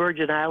was in the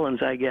Virgin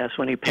Islands, I guess,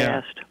 when he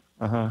passed.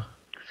 Yeah.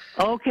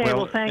 Okay,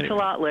 well, thanks a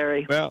lot,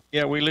 Larry. Well,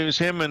 yeah, we lose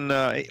him and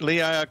Lee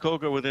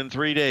Iacocca within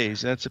 3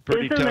 days. That's a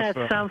pretty tough. Isn't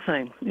that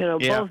something? You know,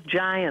 both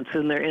giants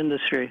in their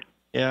industry.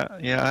 Yeah,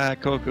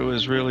 Iacocca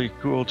was really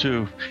cool,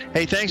 too.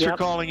 Hey, thanks for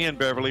calling in,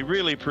 Beverly.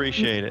 Really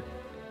appreciate it.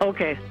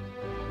 Okay.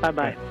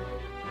 Bye-bye.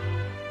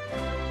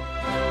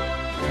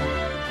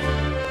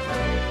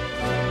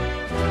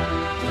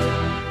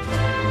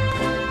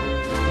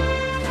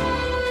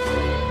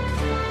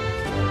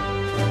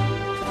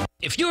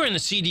 If you're in the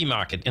CD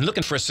market and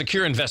looking for a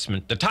secure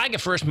investment, the Tiger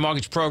First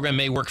Mortgage Program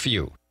may work for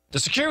you. The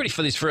security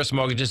for these first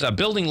mortgages are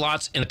building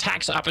lots in a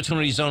tax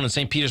opportunity zone in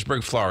St.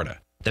 Petersburg, Florida.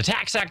 The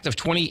Tax Act of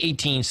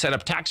 2018 set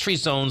up tax-free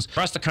zones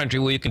across the country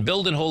where you can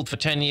build and hold for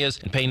 10 years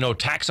and pay no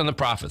tax on the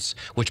profits,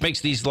 which makes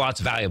these lots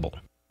valuable.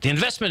 The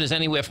investment is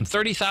anywhere from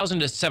 $30,000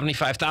 to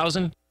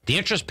 $75,000. The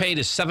interest paid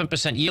is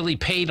 7% yearly,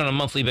 paid on a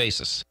monthly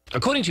basis.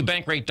 According to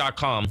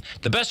Bankrate.com,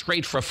 the best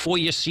rate for a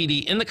 4-year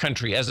CD in the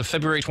country as of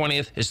February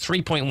 20th is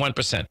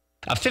 3.1%.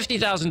 A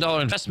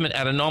 $50,000 investment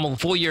at a normal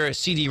 4-year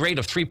CD rate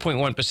of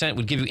 3.1%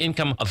 would give you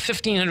income of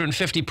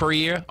 $1,550 per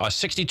year or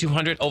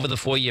 $6,200 over the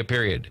 4-year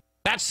period.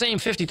 That same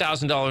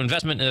 $50,000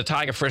 investment in the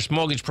Tiger First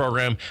Mortgage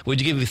Program would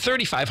give you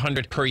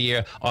 $3,500 per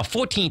year or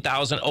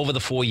 $14,000 over the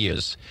 4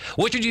 years.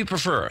 Which would you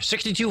prefer,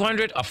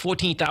 $6,200 or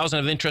 $14,000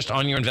 of interest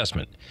on your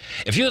investment?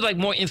 If you would like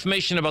more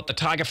information about the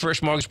Tiger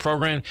First Mortgage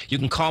Program, you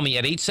can call me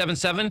at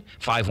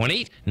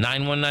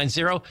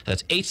 877-518-9190.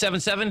 That's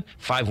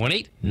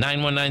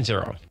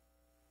 877-518-9190.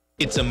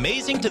 It's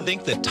amazing to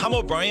think that Tom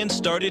O'Brien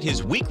started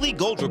his weekly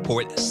gold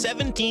report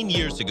 17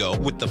 years ago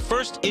with the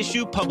first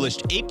issue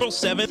published April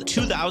 7th,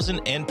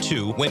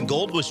 2002, when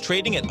gold was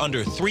trading at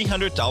under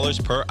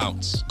 $300 per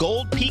ounce.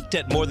 Gold peaked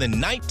at more than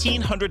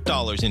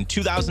 $1,900 in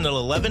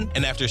 2011,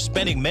 and after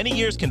spending many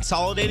years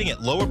consolidating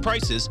at lower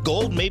prices,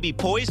 gold may be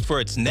poised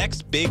for its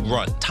next big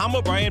run. Tom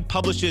O'Brien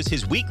publishes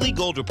his weekly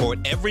gold report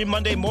every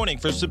Monday morning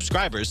for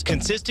subscribers,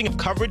 consisting of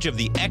coverage of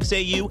the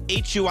XAU,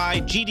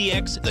 HUI,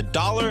 GDX, the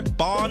dollar,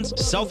 bonds,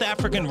 South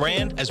African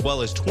Rand, as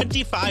well as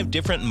 25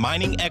 different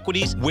mining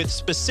equities with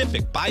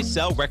specific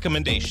buy-sell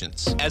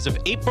recommendations. As of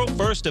April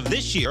 1st of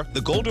this year,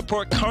 the Gold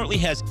Report currently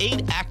has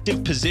 8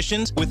 active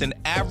positions with an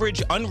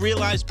average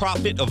unrealized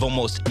profit of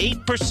almost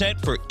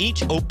 8% for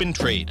each open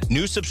trade.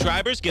 New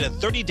subscribers get a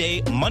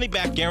 30-day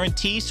money-back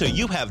guarantee, so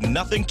you have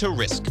nothing to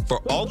risk. For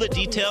all the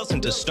details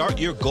and to start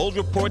your Gold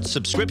Report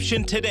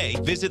subscription today,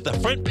 visit the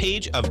front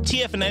page of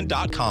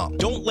TFNN.com.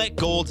 Don't let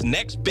gold's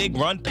next big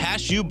run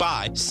pass you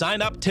by.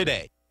 Sign up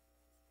today.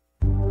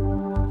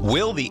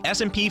 Will the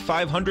S&P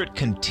 500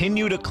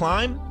 continue to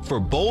climb? For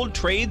bold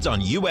trades on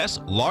U.S.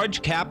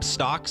 large-cap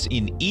stocks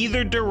in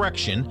either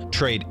direction,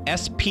 trade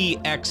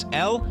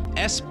SPXL,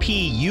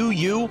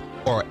 SPUU,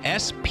 or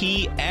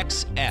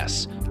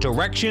SPXS.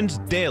 Directions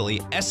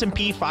Daily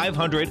S&P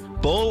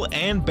 500 Bull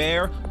and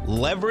Bear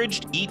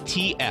Leveraged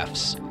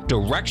ETFs.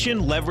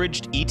 Direction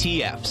Leveraged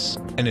ETFs.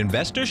 An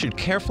investor should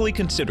carefully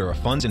consider a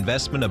fund's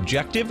investment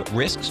objective,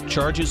 risks,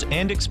 charges,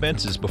 and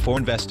expenses before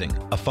investing.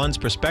 A fund's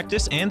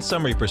prospectus and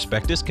summary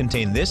prospectus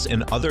contain this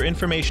and other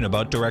information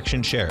about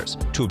Direction shares.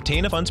 To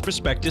obtain a fund's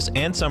prospectus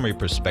and summary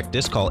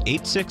prospectus, call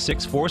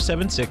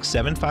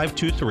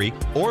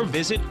 866-476-7523 or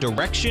visit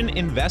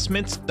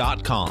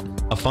directioninvestments.com.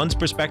 A fund's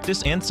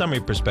prospectus and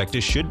summary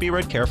prospectus should be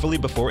read carefully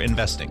before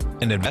investing.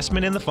 An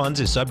investment in the funds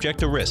is subject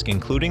to risk,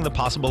 including the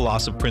possible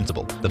loss of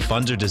principal. The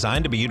funds are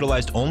designed to be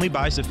utilized only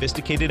by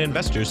sophisticated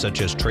investors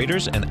such as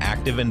traders and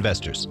active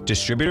investors.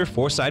 Distributor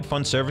Foreside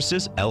Fund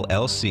Services,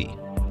 LLC.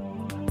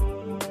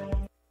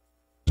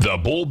 The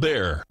Bull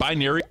Bear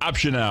Binary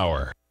Option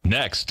Hour.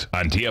 Next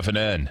on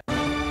TFNN.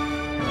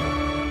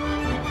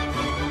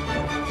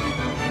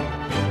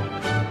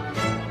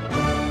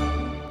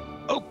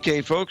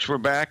 Okay, folks, we're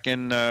back,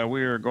 and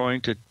we are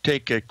going to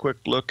take a quick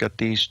look at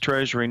these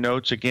Treasury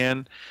notes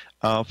again.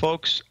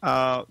 Folks,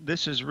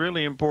 this is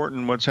really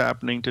important what's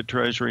happening to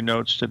Treasury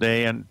notes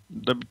today. And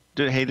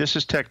hey, this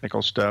is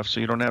technical stuff, so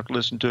you don't have to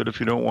listen to it if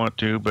you don't want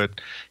to,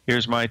 but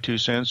here's my 2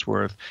 cents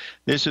worth.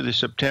 This is the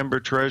September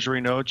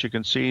Treasury notes. You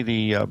can see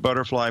the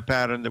butterfly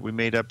pattern that we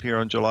made up here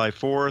on July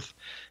 4th,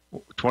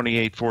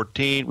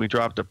 28.14. We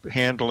dropped a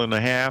handle and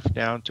a half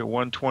down to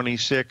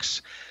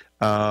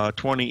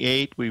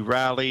 126.28. We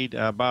rallied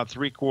about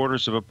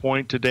 3/4 of a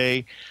point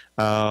today,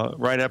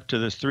 right up to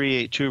this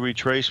 382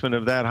 retracement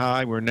of that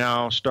high. We're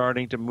now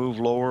starting to move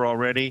lower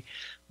already.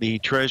 The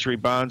Treasury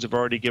bonds have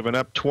already given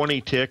up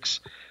 20 ticks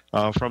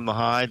from the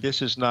high.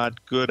 This is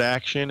not good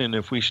action, and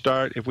if we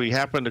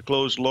happen to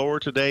close lower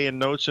today in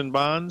notes and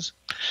bonds,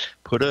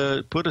 put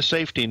a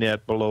safety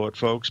net below it,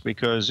 folks,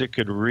 because it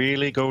could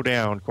really go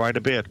down quite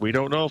a bit. We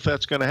don't know if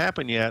that's going to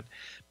happen yet,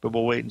 but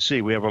we'll wait and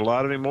see. We have a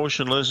lot of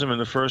emotionalism in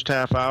the first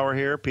half hour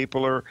here.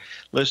 People are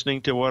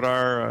listening to what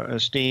our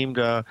esteemed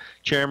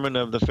chairman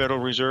of the Federal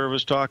Reserve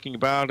is talking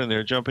about, and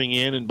they're jumping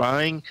in and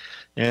buying.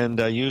 And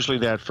usually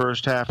that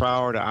first half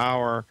hour to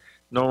hour,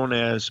 known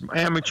as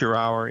amateur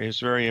hour,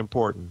 is very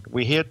important.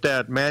 We hit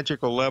that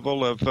magical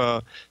level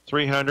of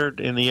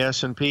 300 in the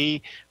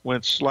S&P,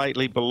 went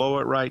slightly below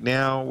it right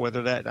now.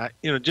 Whether that,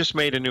 just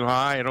made a new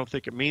high, I don't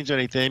think it means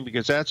anything,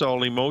 because that's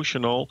all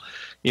emotional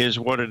is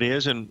what it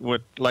is. And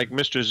what, like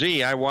Mr.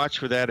 Z, I watch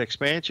for that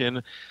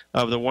expansion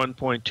of the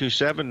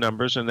 1.27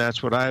 numbers, and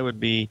that's what I would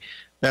be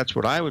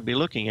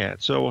looking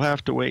at. So we'll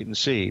have to wait and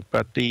see.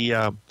 But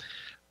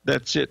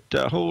that's it.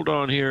 Hold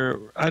on here.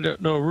 I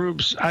don't know,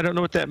 Rubes. I don't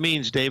know what that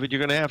means, David. You're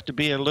going to have to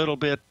be a little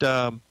bit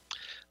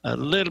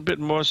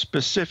more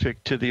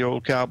specific to the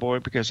old cowboy,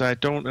 because I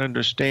don't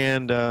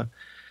understand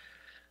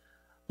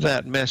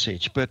that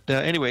message. But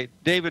anyway,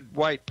 David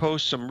White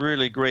posts some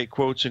really great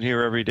quotes in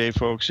here every day,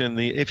 folks.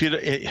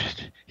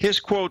 His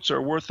quotes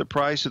are worth the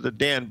price of the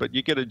den, but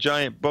you get a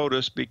giant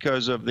bonus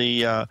because of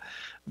you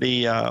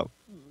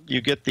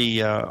get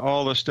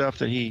all the stuff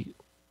that he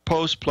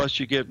posts, plus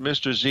you get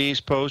Mr.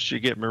 Z's posts, you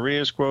get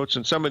Maria's quotes,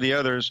 and some of the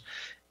others.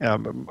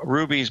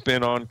 Ruby's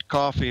been on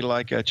coffee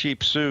like a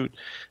cheap suit.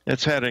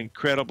 It's had an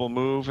incredible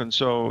move, and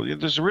so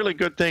there's really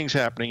good things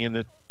happening in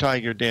the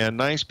Tiger Den.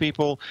 Nice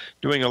people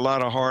doing a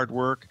lot of hard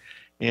work,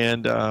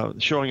 and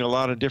showing a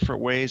lot of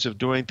different ways of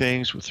doing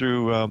things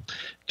through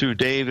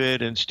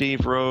David and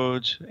Steve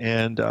Rhodes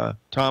and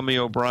Tommy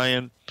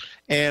O'Brien,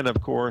 and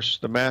of course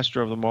the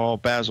master of them all,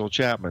 Basil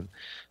Chapman.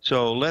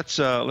 So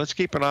let's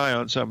keep an eye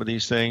on some of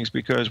these things,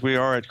 because we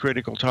are at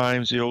critical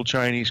times. The old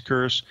Chinese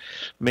curse,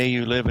 "May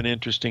you live in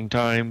interesting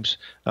times,"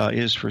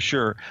 is for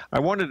sure. I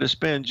wanted to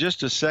spend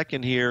just a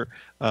second here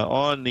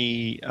on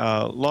the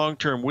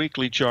long-term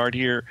weekly chart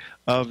here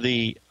of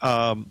the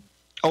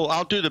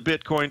I'll do the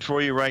Bitcoin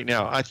for you right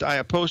now.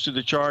 I posted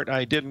the chart.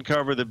 I didn't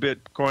cover the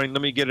Bitcoin.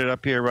 Let me get it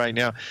up here right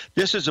now.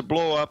 This is a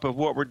blow up of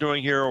what we're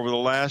doing here over the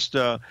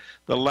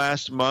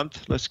last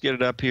month. Let's get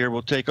it up here.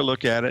 We'll take a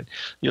look at it.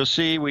 You'll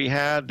see we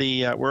had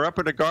we're up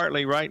at a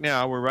Gartley right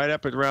now. We're right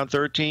up at around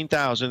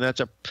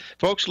 13,000.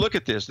 Folks, look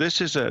at this.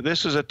 This is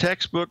a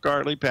textbook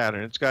Gartley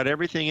pattern. It's got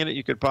everything in it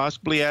you could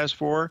possibly ask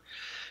for.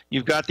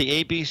 You've got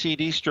the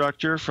ABCD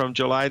structure from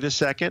July the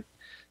 2nd.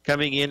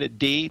 Coming in at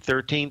D,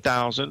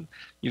 13,000.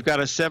 You've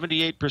got a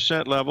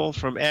 78% level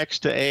from X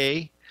to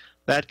A.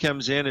 That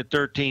comes in at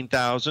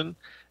 13,000.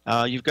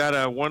 You've got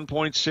a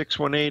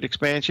 1.618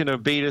 expansion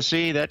of B to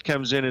C. That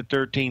comes in at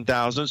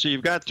 13,000. So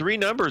you've got three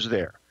numbers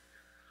there.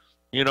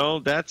 You know,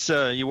 that's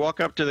you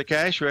walk up to the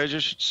cash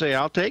register, say,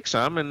 "I'll take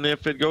some," and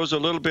if it goes a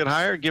little bit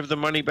higher, give the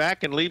money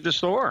back and leave the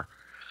store.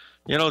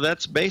 You know,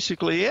 that's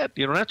basically it.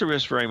 You don't have to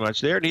risk very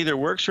much there. It either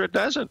works or it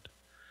doesn't.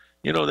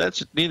 You know,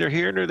 that's neither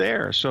here nor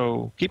there,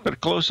 so keep a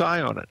close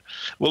eye on it.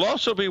 We'll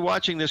also be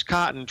watching this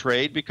cotton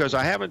trade, because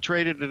I haven't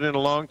traded it in a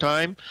long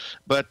time,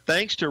 but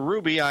thanks to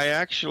Ruby, I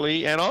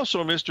actually, and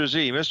also Mr.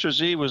 Z. Mr.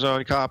 Z was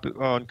on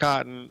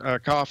cotton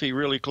coffee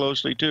really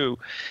closely too,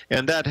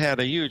 and that had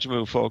a huge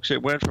move, folks.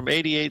 It went from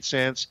 88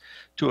 cents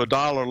to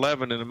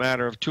 $1.11 in a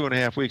matter of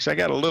 2.5 weeks. I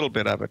got a little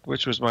bit of it,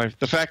 which was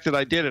the fact that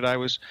I did it. I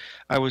was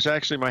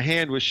actually, my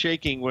hand was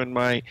shaking when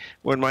my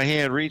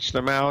hand reached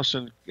the mouse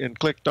and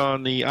clicked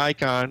on the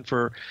icon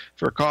for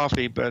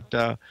coffee,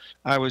 but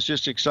I was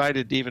just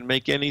excited to even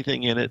make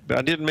anything in it. But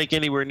I didn't make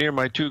anywhere near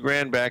my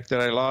 $2,000 back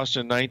that I lost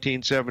in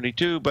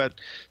 1972, but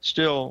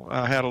still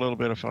had a little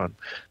bit of fun.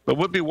 But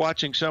we'll be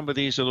watching some of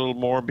these a little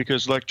more,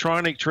 because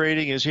electronic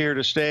trading is here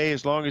to stay.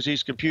 As long as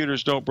these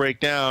computers don't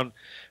break down,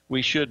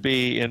 we should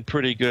be in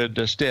pretty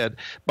good stead.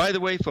 By the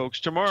way,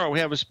 folks, tomorrow we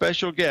have a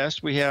special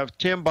guest. We have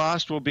Tim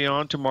Bost will be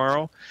on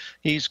tomorrow.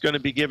 He's going to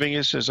be giving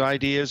us his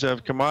ideas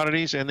of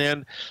commodities. And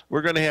then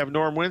we're going to have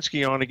Norm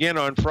Winsky on again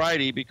on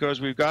Friday,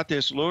 because we've got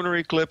this lunar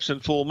eclipse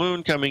and full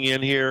moon coming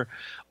in here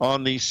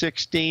on the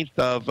 16th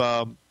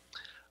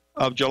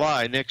of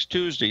July, next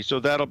Tuesday. So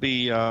that'll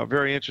be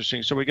very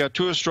interesting. So we got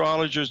two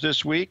astrologers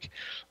this week,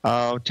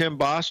 Tim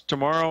Bost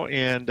tomorrow,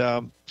 and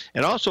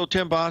also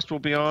Tim Bost will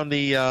be on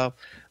the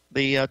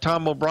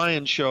Tom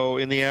O'Brien show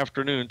in the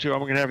afternoon too. I'm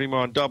going to have him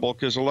on double,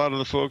 because a lot of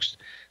the folks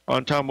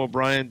on Tom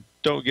O'Brien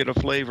don't get a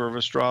flavor of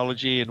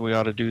astrology, and we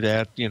ought to do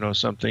that, you know,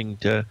 something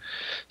to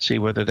see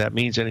whether that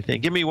means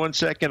anything. Give me 1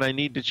 second. I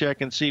need to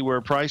check and see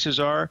where prices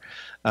are.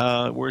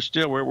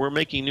 We're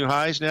making new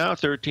highs now,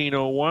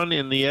 1301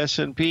 in the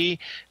S&P.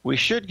 We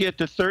should get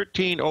to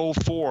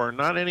 1304,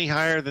 not any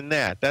higher than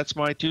that. That's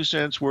my 2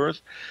 cents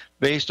worth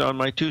based on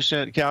my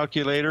 2-cent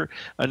calculator.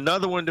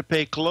 Another one to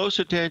pay close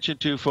attention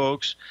to,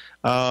 folks,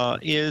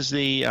 is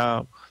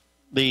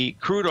the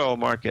crude oil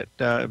market.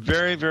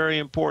 Very, very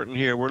important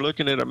here. We're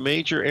looking at a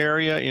major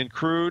area in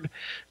crude.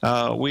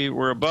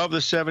 We're above the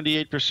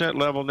 78%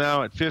 level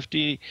now at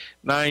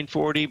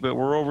 59.40, but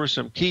we're over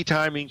some key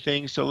timing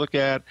things to look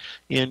at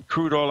in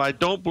crude oil. I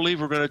don't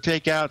believe we're going to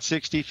take out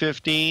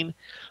 60.15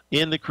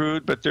 in the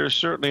crude, but there's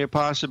certainly a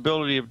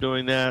possibility of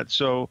doing that.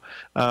 So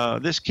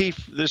this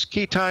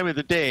key time of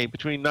the day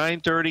between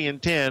 9:30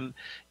 and 10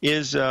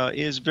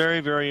 is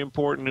very, very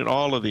important in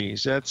all of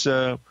these. That's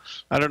I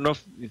don't know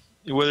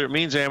whether it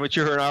means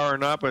amateur hour or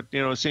not, but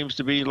you know, it seems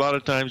to be a lot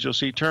of times you'll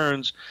see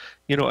turns,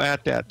 you know,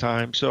 at that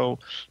time. So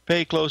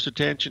pay close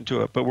attention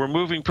to it. But we're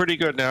moving pretty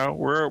good now.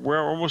 We're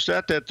almost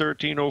at that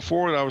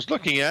 1304 that I was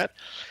looking at.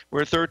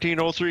 We're at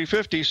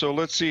 1303.50. So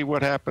let's see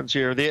what happens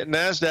here. The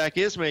Nasdaq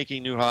is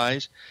making new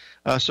highs.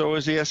 So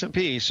is the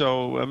S&P.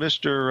 So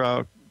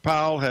Mr.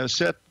 Powell has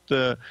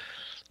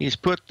he's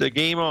put the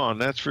game on.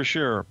 That's for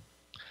sure.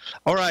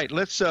 All right,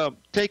 let's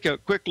take a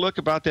quick look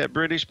about that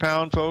British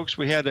pound, folks.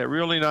 We had that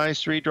really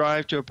nice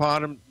three-drive to a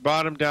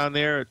bottom down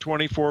there at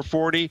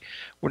 24.40.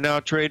 We're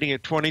now trading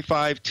at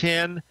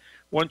 25.10,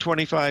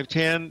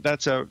 125.10.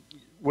 That's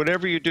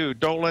whatever you do,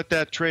 don't let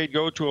that trade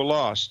go to a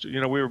loss.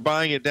 You know, we were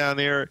buying it down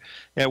there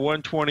at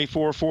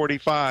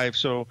 124.45.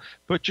 So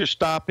put your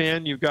stop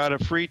in. You've got a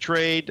free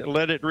trade.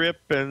 Let it rip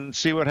and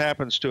see what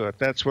happens to it.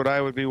 That's what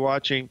I would be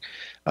watching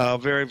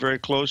very, very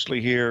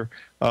closely here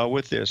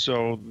with this.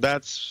 So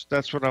that's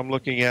what I'm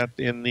looking at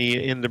in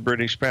the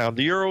British pound.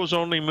 The euro's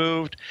only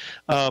moved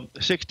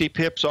 60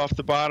 pips off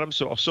the bottom.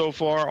 So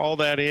far, all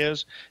that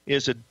is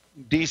a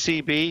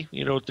DCB,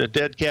 you know, the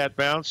dead cat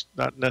bounce.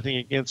 Nothing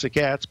against the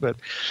cats, but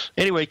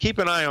anyway, keep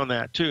an eye on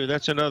that too.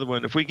 That's another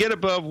one. If we get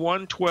above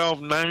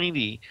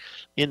 112.90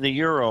 in the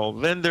euro,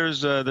 then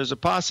there's a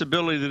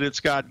possibility that it's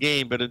got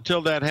game. But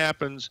until that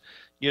happens,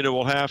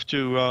 we'll have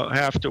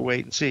to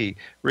wait and see.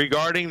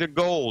 Regarding the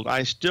gold,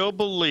 I still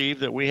believe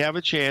that we have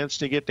a chance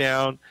to get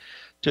down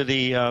to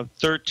the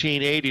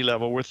 1380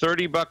 level. We're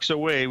 $30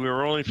 away. We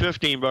were only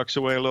 $15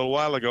 away a little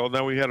while ago.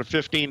 Now we had a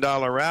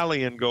 $15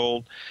 rally in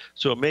gold,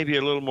 so it may be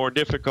a little more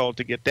difficult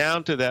to get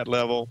down to that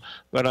level.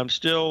 But I'm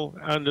still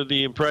under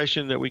the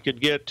impression that we could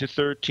get to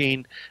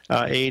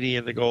 1380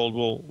 in the gold.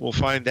 We'll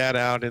find that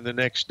out in the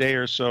next day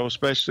or so.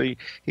 Especially,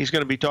 he's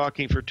going to be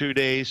talking for 2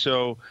 days,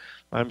 so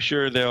I'm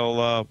sure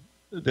they'll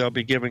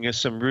be giving us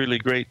some really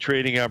great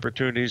trading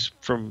opportunities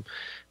from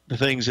the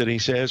things that he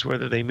says.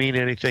 Whether they mean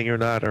anything or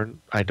not, or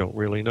I don't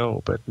really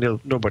know, but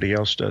nobody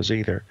else does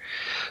either.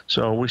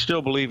 So we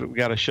still believe that we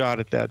got a shot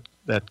at that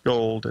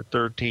gold at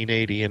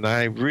 1380, and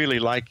I really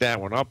like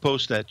that one. I'll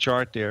post that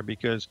chart there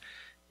because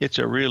it's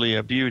really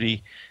a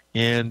beauty,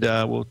 and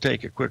we'll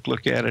take a quick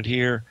look at it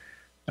here.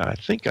 I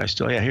think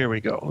here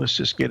we go. Let's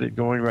just get it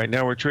going right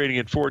now. We're trading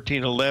at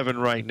 1411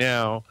 right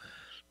now.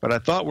 But I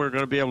thought we were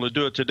going to be able to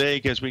do it today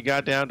because we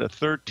got down to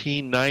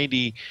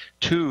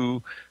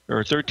 1392 or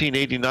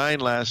 1389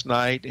 last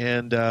night,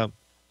 and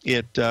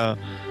it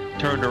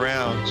turned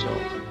around. So,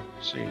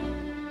 let's see.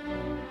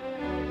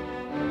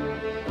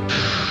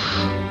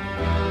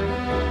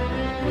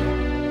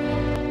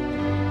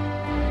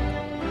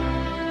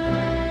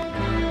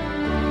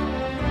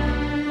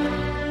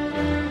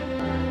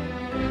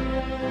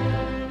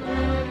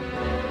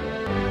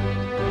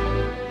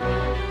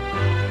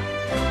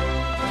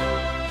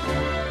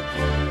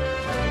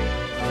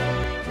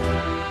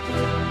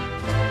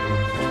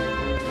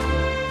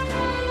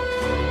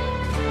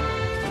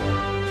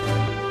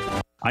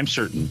 I'm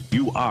certain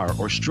you are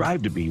or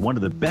strive to be one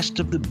of the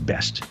best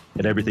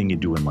at everything you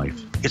do in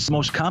life. It's the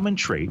most common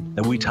trait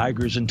that we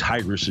tigers and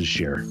tigresses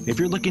share. If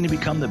you're looking to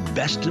become the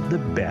best of the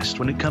best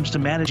when it comes to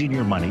managing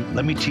your money,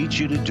 let me teach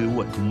you to do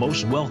what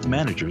most wealth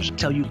managers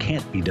tell you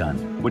can't be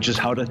done, which is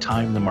how to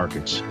time the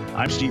markets.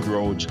 I'm Steve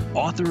Rhodes,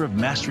 author of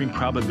Mastering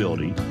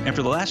Probability, and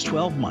for the last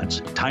 12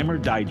 months, Timer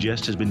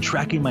Digest has been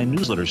tracking my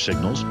newsletter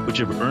signals, which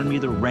have earned me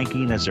the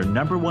ranking as their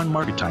 #1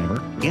 market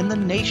timer in the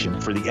nation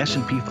for the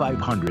S&P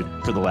 500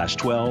 for the last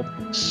 12,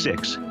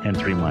 6, and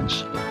 3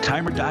 months.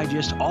 Timer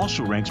Digest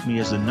also ranks me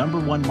as the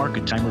 #1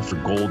 market timer for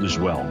gold as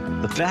well.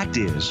 The fact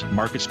is,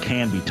 markets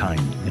can be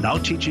timed, and I'll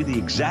teach you the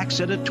exact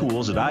set of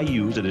tools that I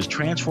use that has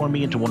transformed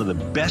me into one of the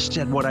best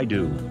at what I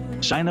do.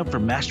 Sign up for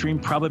Mastering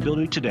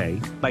Probability today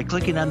by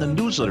clicking on the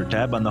newsletter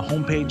tab on the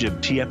homepage of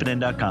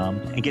TFNN.com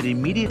and get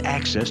immediate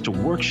access to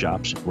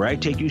workshops where I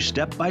take you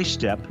step by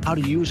step how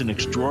to use an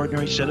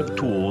extraordinary set of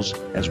tools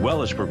as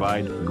well as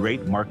provide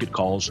great market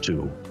calls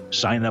too.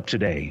 Sign up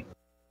today.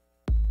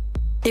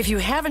 If you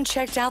haven't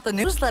checked out the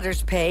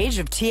newsletters page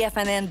of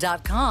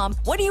TFNN.com,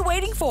 what are you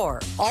waiting for?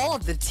 All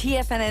of the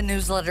TFNN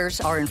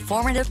newsletters are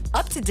informative,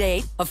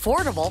 up-to-date,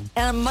 affordable,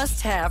 and a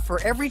must-have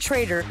for every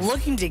trader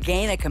looking to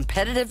gain a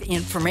competitive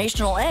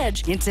informational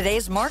edge in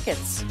today's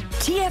markets.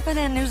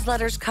 TFNN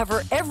newsletters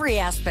cover every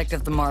aspect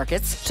of the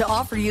markets to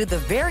offer you the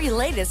very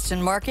latest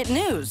in market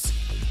news.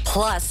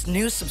 Plus,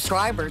 new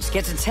subscribers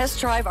get to test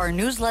drive our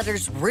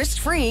newsletters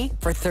risk-free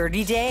for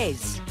 30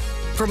 days.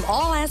 From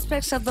all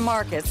aspects of the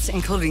markets,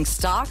 including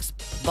stocks,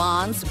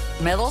 bonds,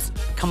 metals,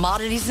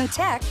 commodities, and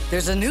tech,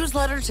 there's a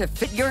newsletter to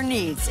fit your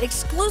needs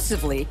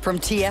exclusively from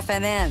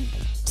TFNN.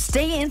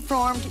 Stay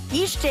informed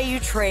each day you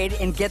trade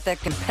and get that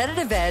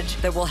competitive edge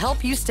that will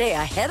help you stay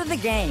ahead of the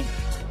game.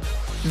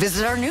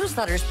 Visit our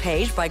newsletters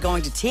page by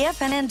going to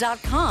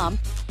TFNN.com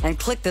and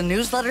click the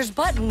newsletters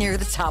button near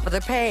the top of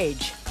the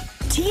page.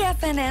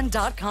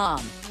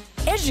 TFNN.com,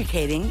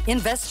 educating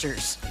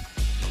investors.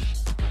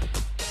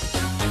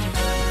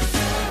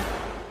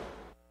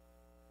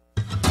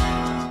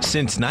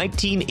 Since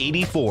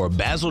 1984,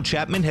 Basil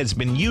Chapman has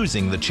been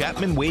using the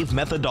Chapman Wave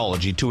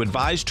methodology to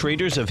advise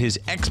traders of his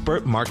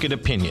expert market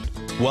opinion.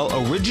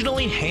 While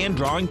originally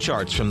hand-drawing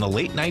charts from the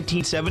late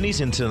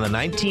 1970s into the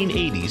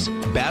 1980s,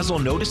 Basil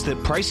noticed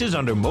that prices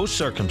under most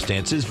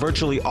circumstances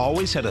virtually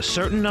always had a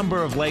certain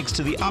number of legs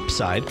to the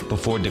upside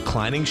before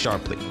declining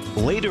sharply.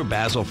 Later,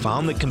 Basil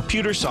found that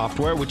computer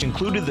software, which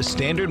included the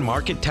standard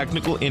market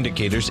technical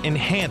indicators,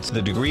 enhanced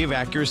the degree of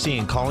accuracy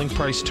in calling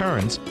price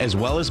turns, as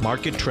well as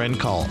market trend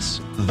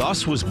calls.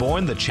 Thus was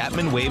born the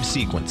Chapman Wave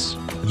sequence.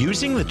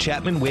 Using the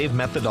Chapman Wave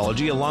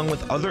methodology along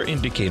with other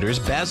indicators,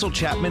 Basil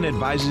Chapman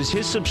advises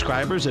his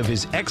subscribers of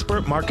his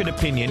expert market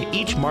opinion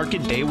each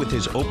market day with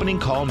his opening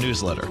call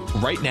newsletter.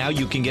 Right now,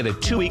 you can get a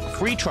 2-week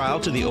free trial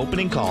to the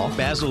opening call,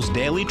 Basil's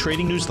daily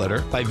trading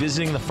newsletter, by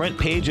visiting the front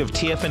page of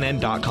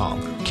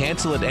TFNN.com.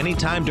 Cancel at any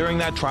time during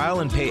that trial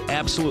and pay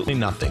absolutely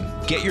nothing.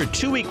 Get your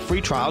 2-week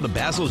free trial to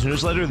Basil's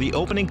newsletter, The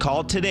Opening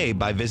Call, today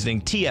by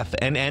visiting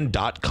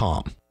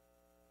TFNN.com.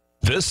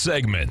 This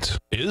segment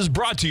is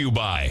brought to you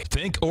by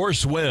Think or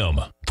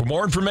Swim. For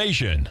more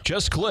information,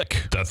 just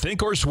click the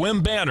Think or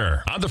Swim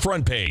banner on the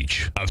front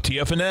page of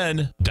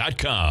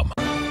TFNN.com.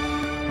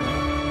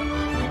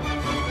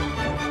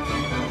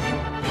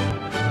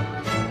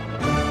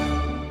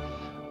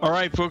 All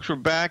right, folks, we're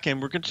back,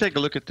 and we're going to take a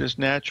look at this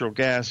natural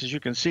gas. As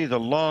you can see, the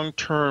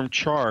long-term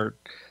chart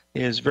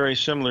is very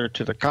similar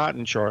to the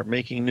cotton chart,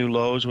 making new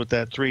lows with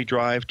that 3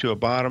 drive to a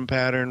bottom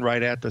pattern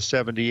right at the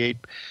 78%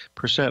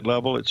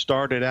 level. It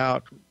started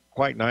out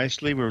quite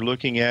nicely. We're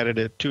looking at it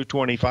at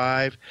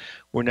 225.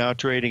 We're now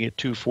trading at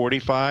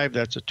 245.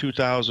 That's a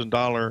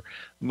 $2,000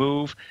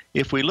 move.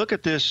 If we look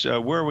at this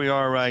where we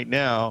are right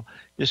now,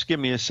 just give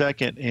me a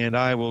second and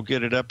I will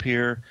get it up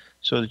here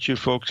so that you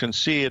folks can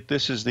see it.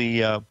 This is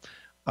the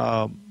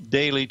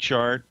daily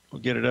chart.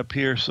 We'll get it up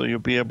here so you'll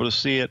be able to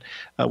see it.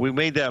 We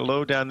made that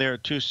low down there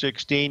at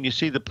 216. You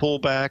see the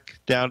pullback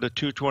down to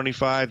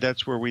 225.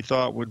 That's where we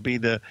thought would be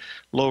the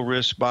low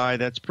risk buy.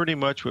 That's pretty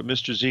much what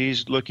Mr.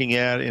 Z's looking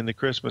at in the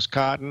Christmas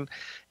cotton.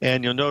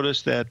 And you'll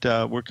notice that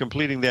we're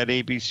completing that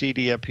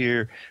ABCD up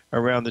here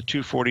around the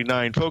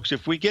 249. Folks,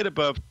 if we get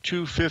above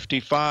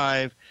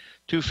 255,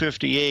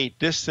 258,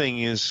 this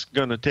thing is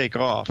going to take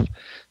off.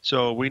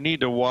 So we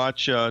need to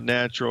watch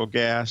natural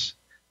gas,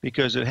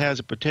 because it has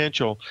a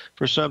potential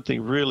for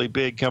something really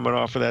big coming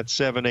off of that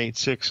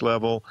 786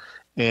 level,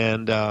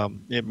 and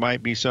it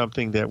might be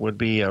something that would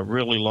be a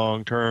really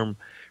long-term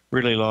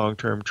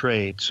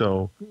trade.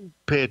 So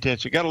pay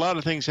attention. Got a lot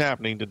of things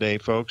happening today,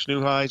 folks.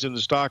 New highs in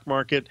the stock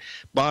market.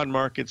 Bond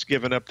market's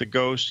given up the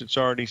ghost. It's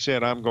already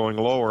said I'm going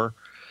lower.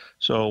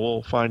 So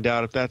we'll find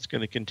out if that's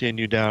going to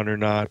continue down or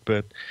not.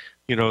 But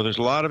you know, there's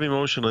a lot of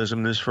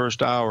emotionalism this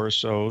first hour or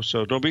so.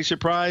 So don't be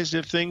surprised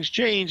if things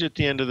change at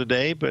the end of the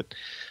day. But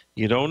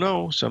you don't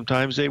know.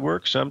 Sometimes they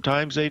work,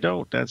 sometimes they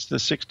don't. That's the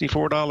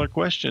 $64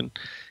 question.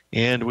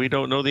 And we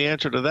don't know the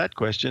answer to that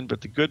question.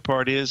 But the good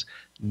part is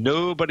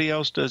nobody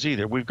else does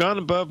either. We've gone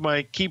above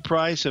my key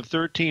price of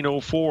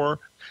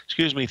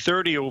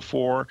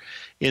 30.04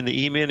 in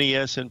the E-mini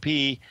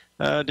S&P.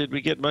 Did we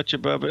get much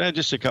above it?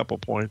 Just a couple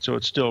points, so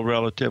it's still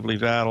relatively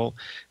volatile.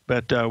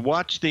 But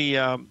watch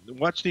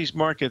these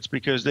markets,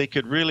 because they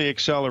could really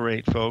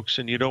accelerate, folks,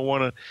 and you don't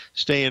want to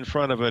stay in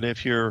front of it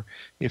if you're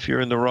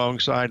in the wrong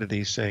side of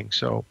these things.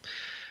 So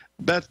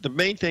that's the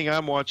main thing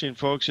I'm watching,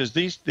 folks, is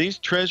these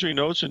Treasury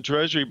notes and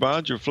Treasury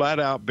bonds are flat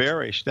out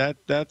bearish.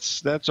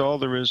 That's all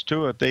there is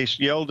to it. They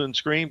yelled and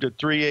screamed at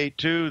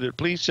 382 that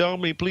please sell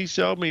me, please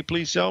sell me,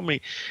 please sell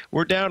me.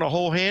 We're down a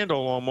whole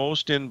handle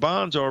almost in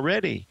bonds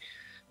already.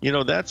 You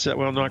know, that's,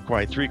 well, not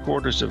quite,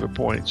 3/4 of a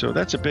point. So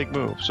that's a big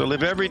move. So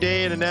live every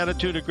day in an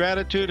attitude of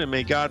gratitude, and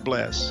may God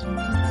bless.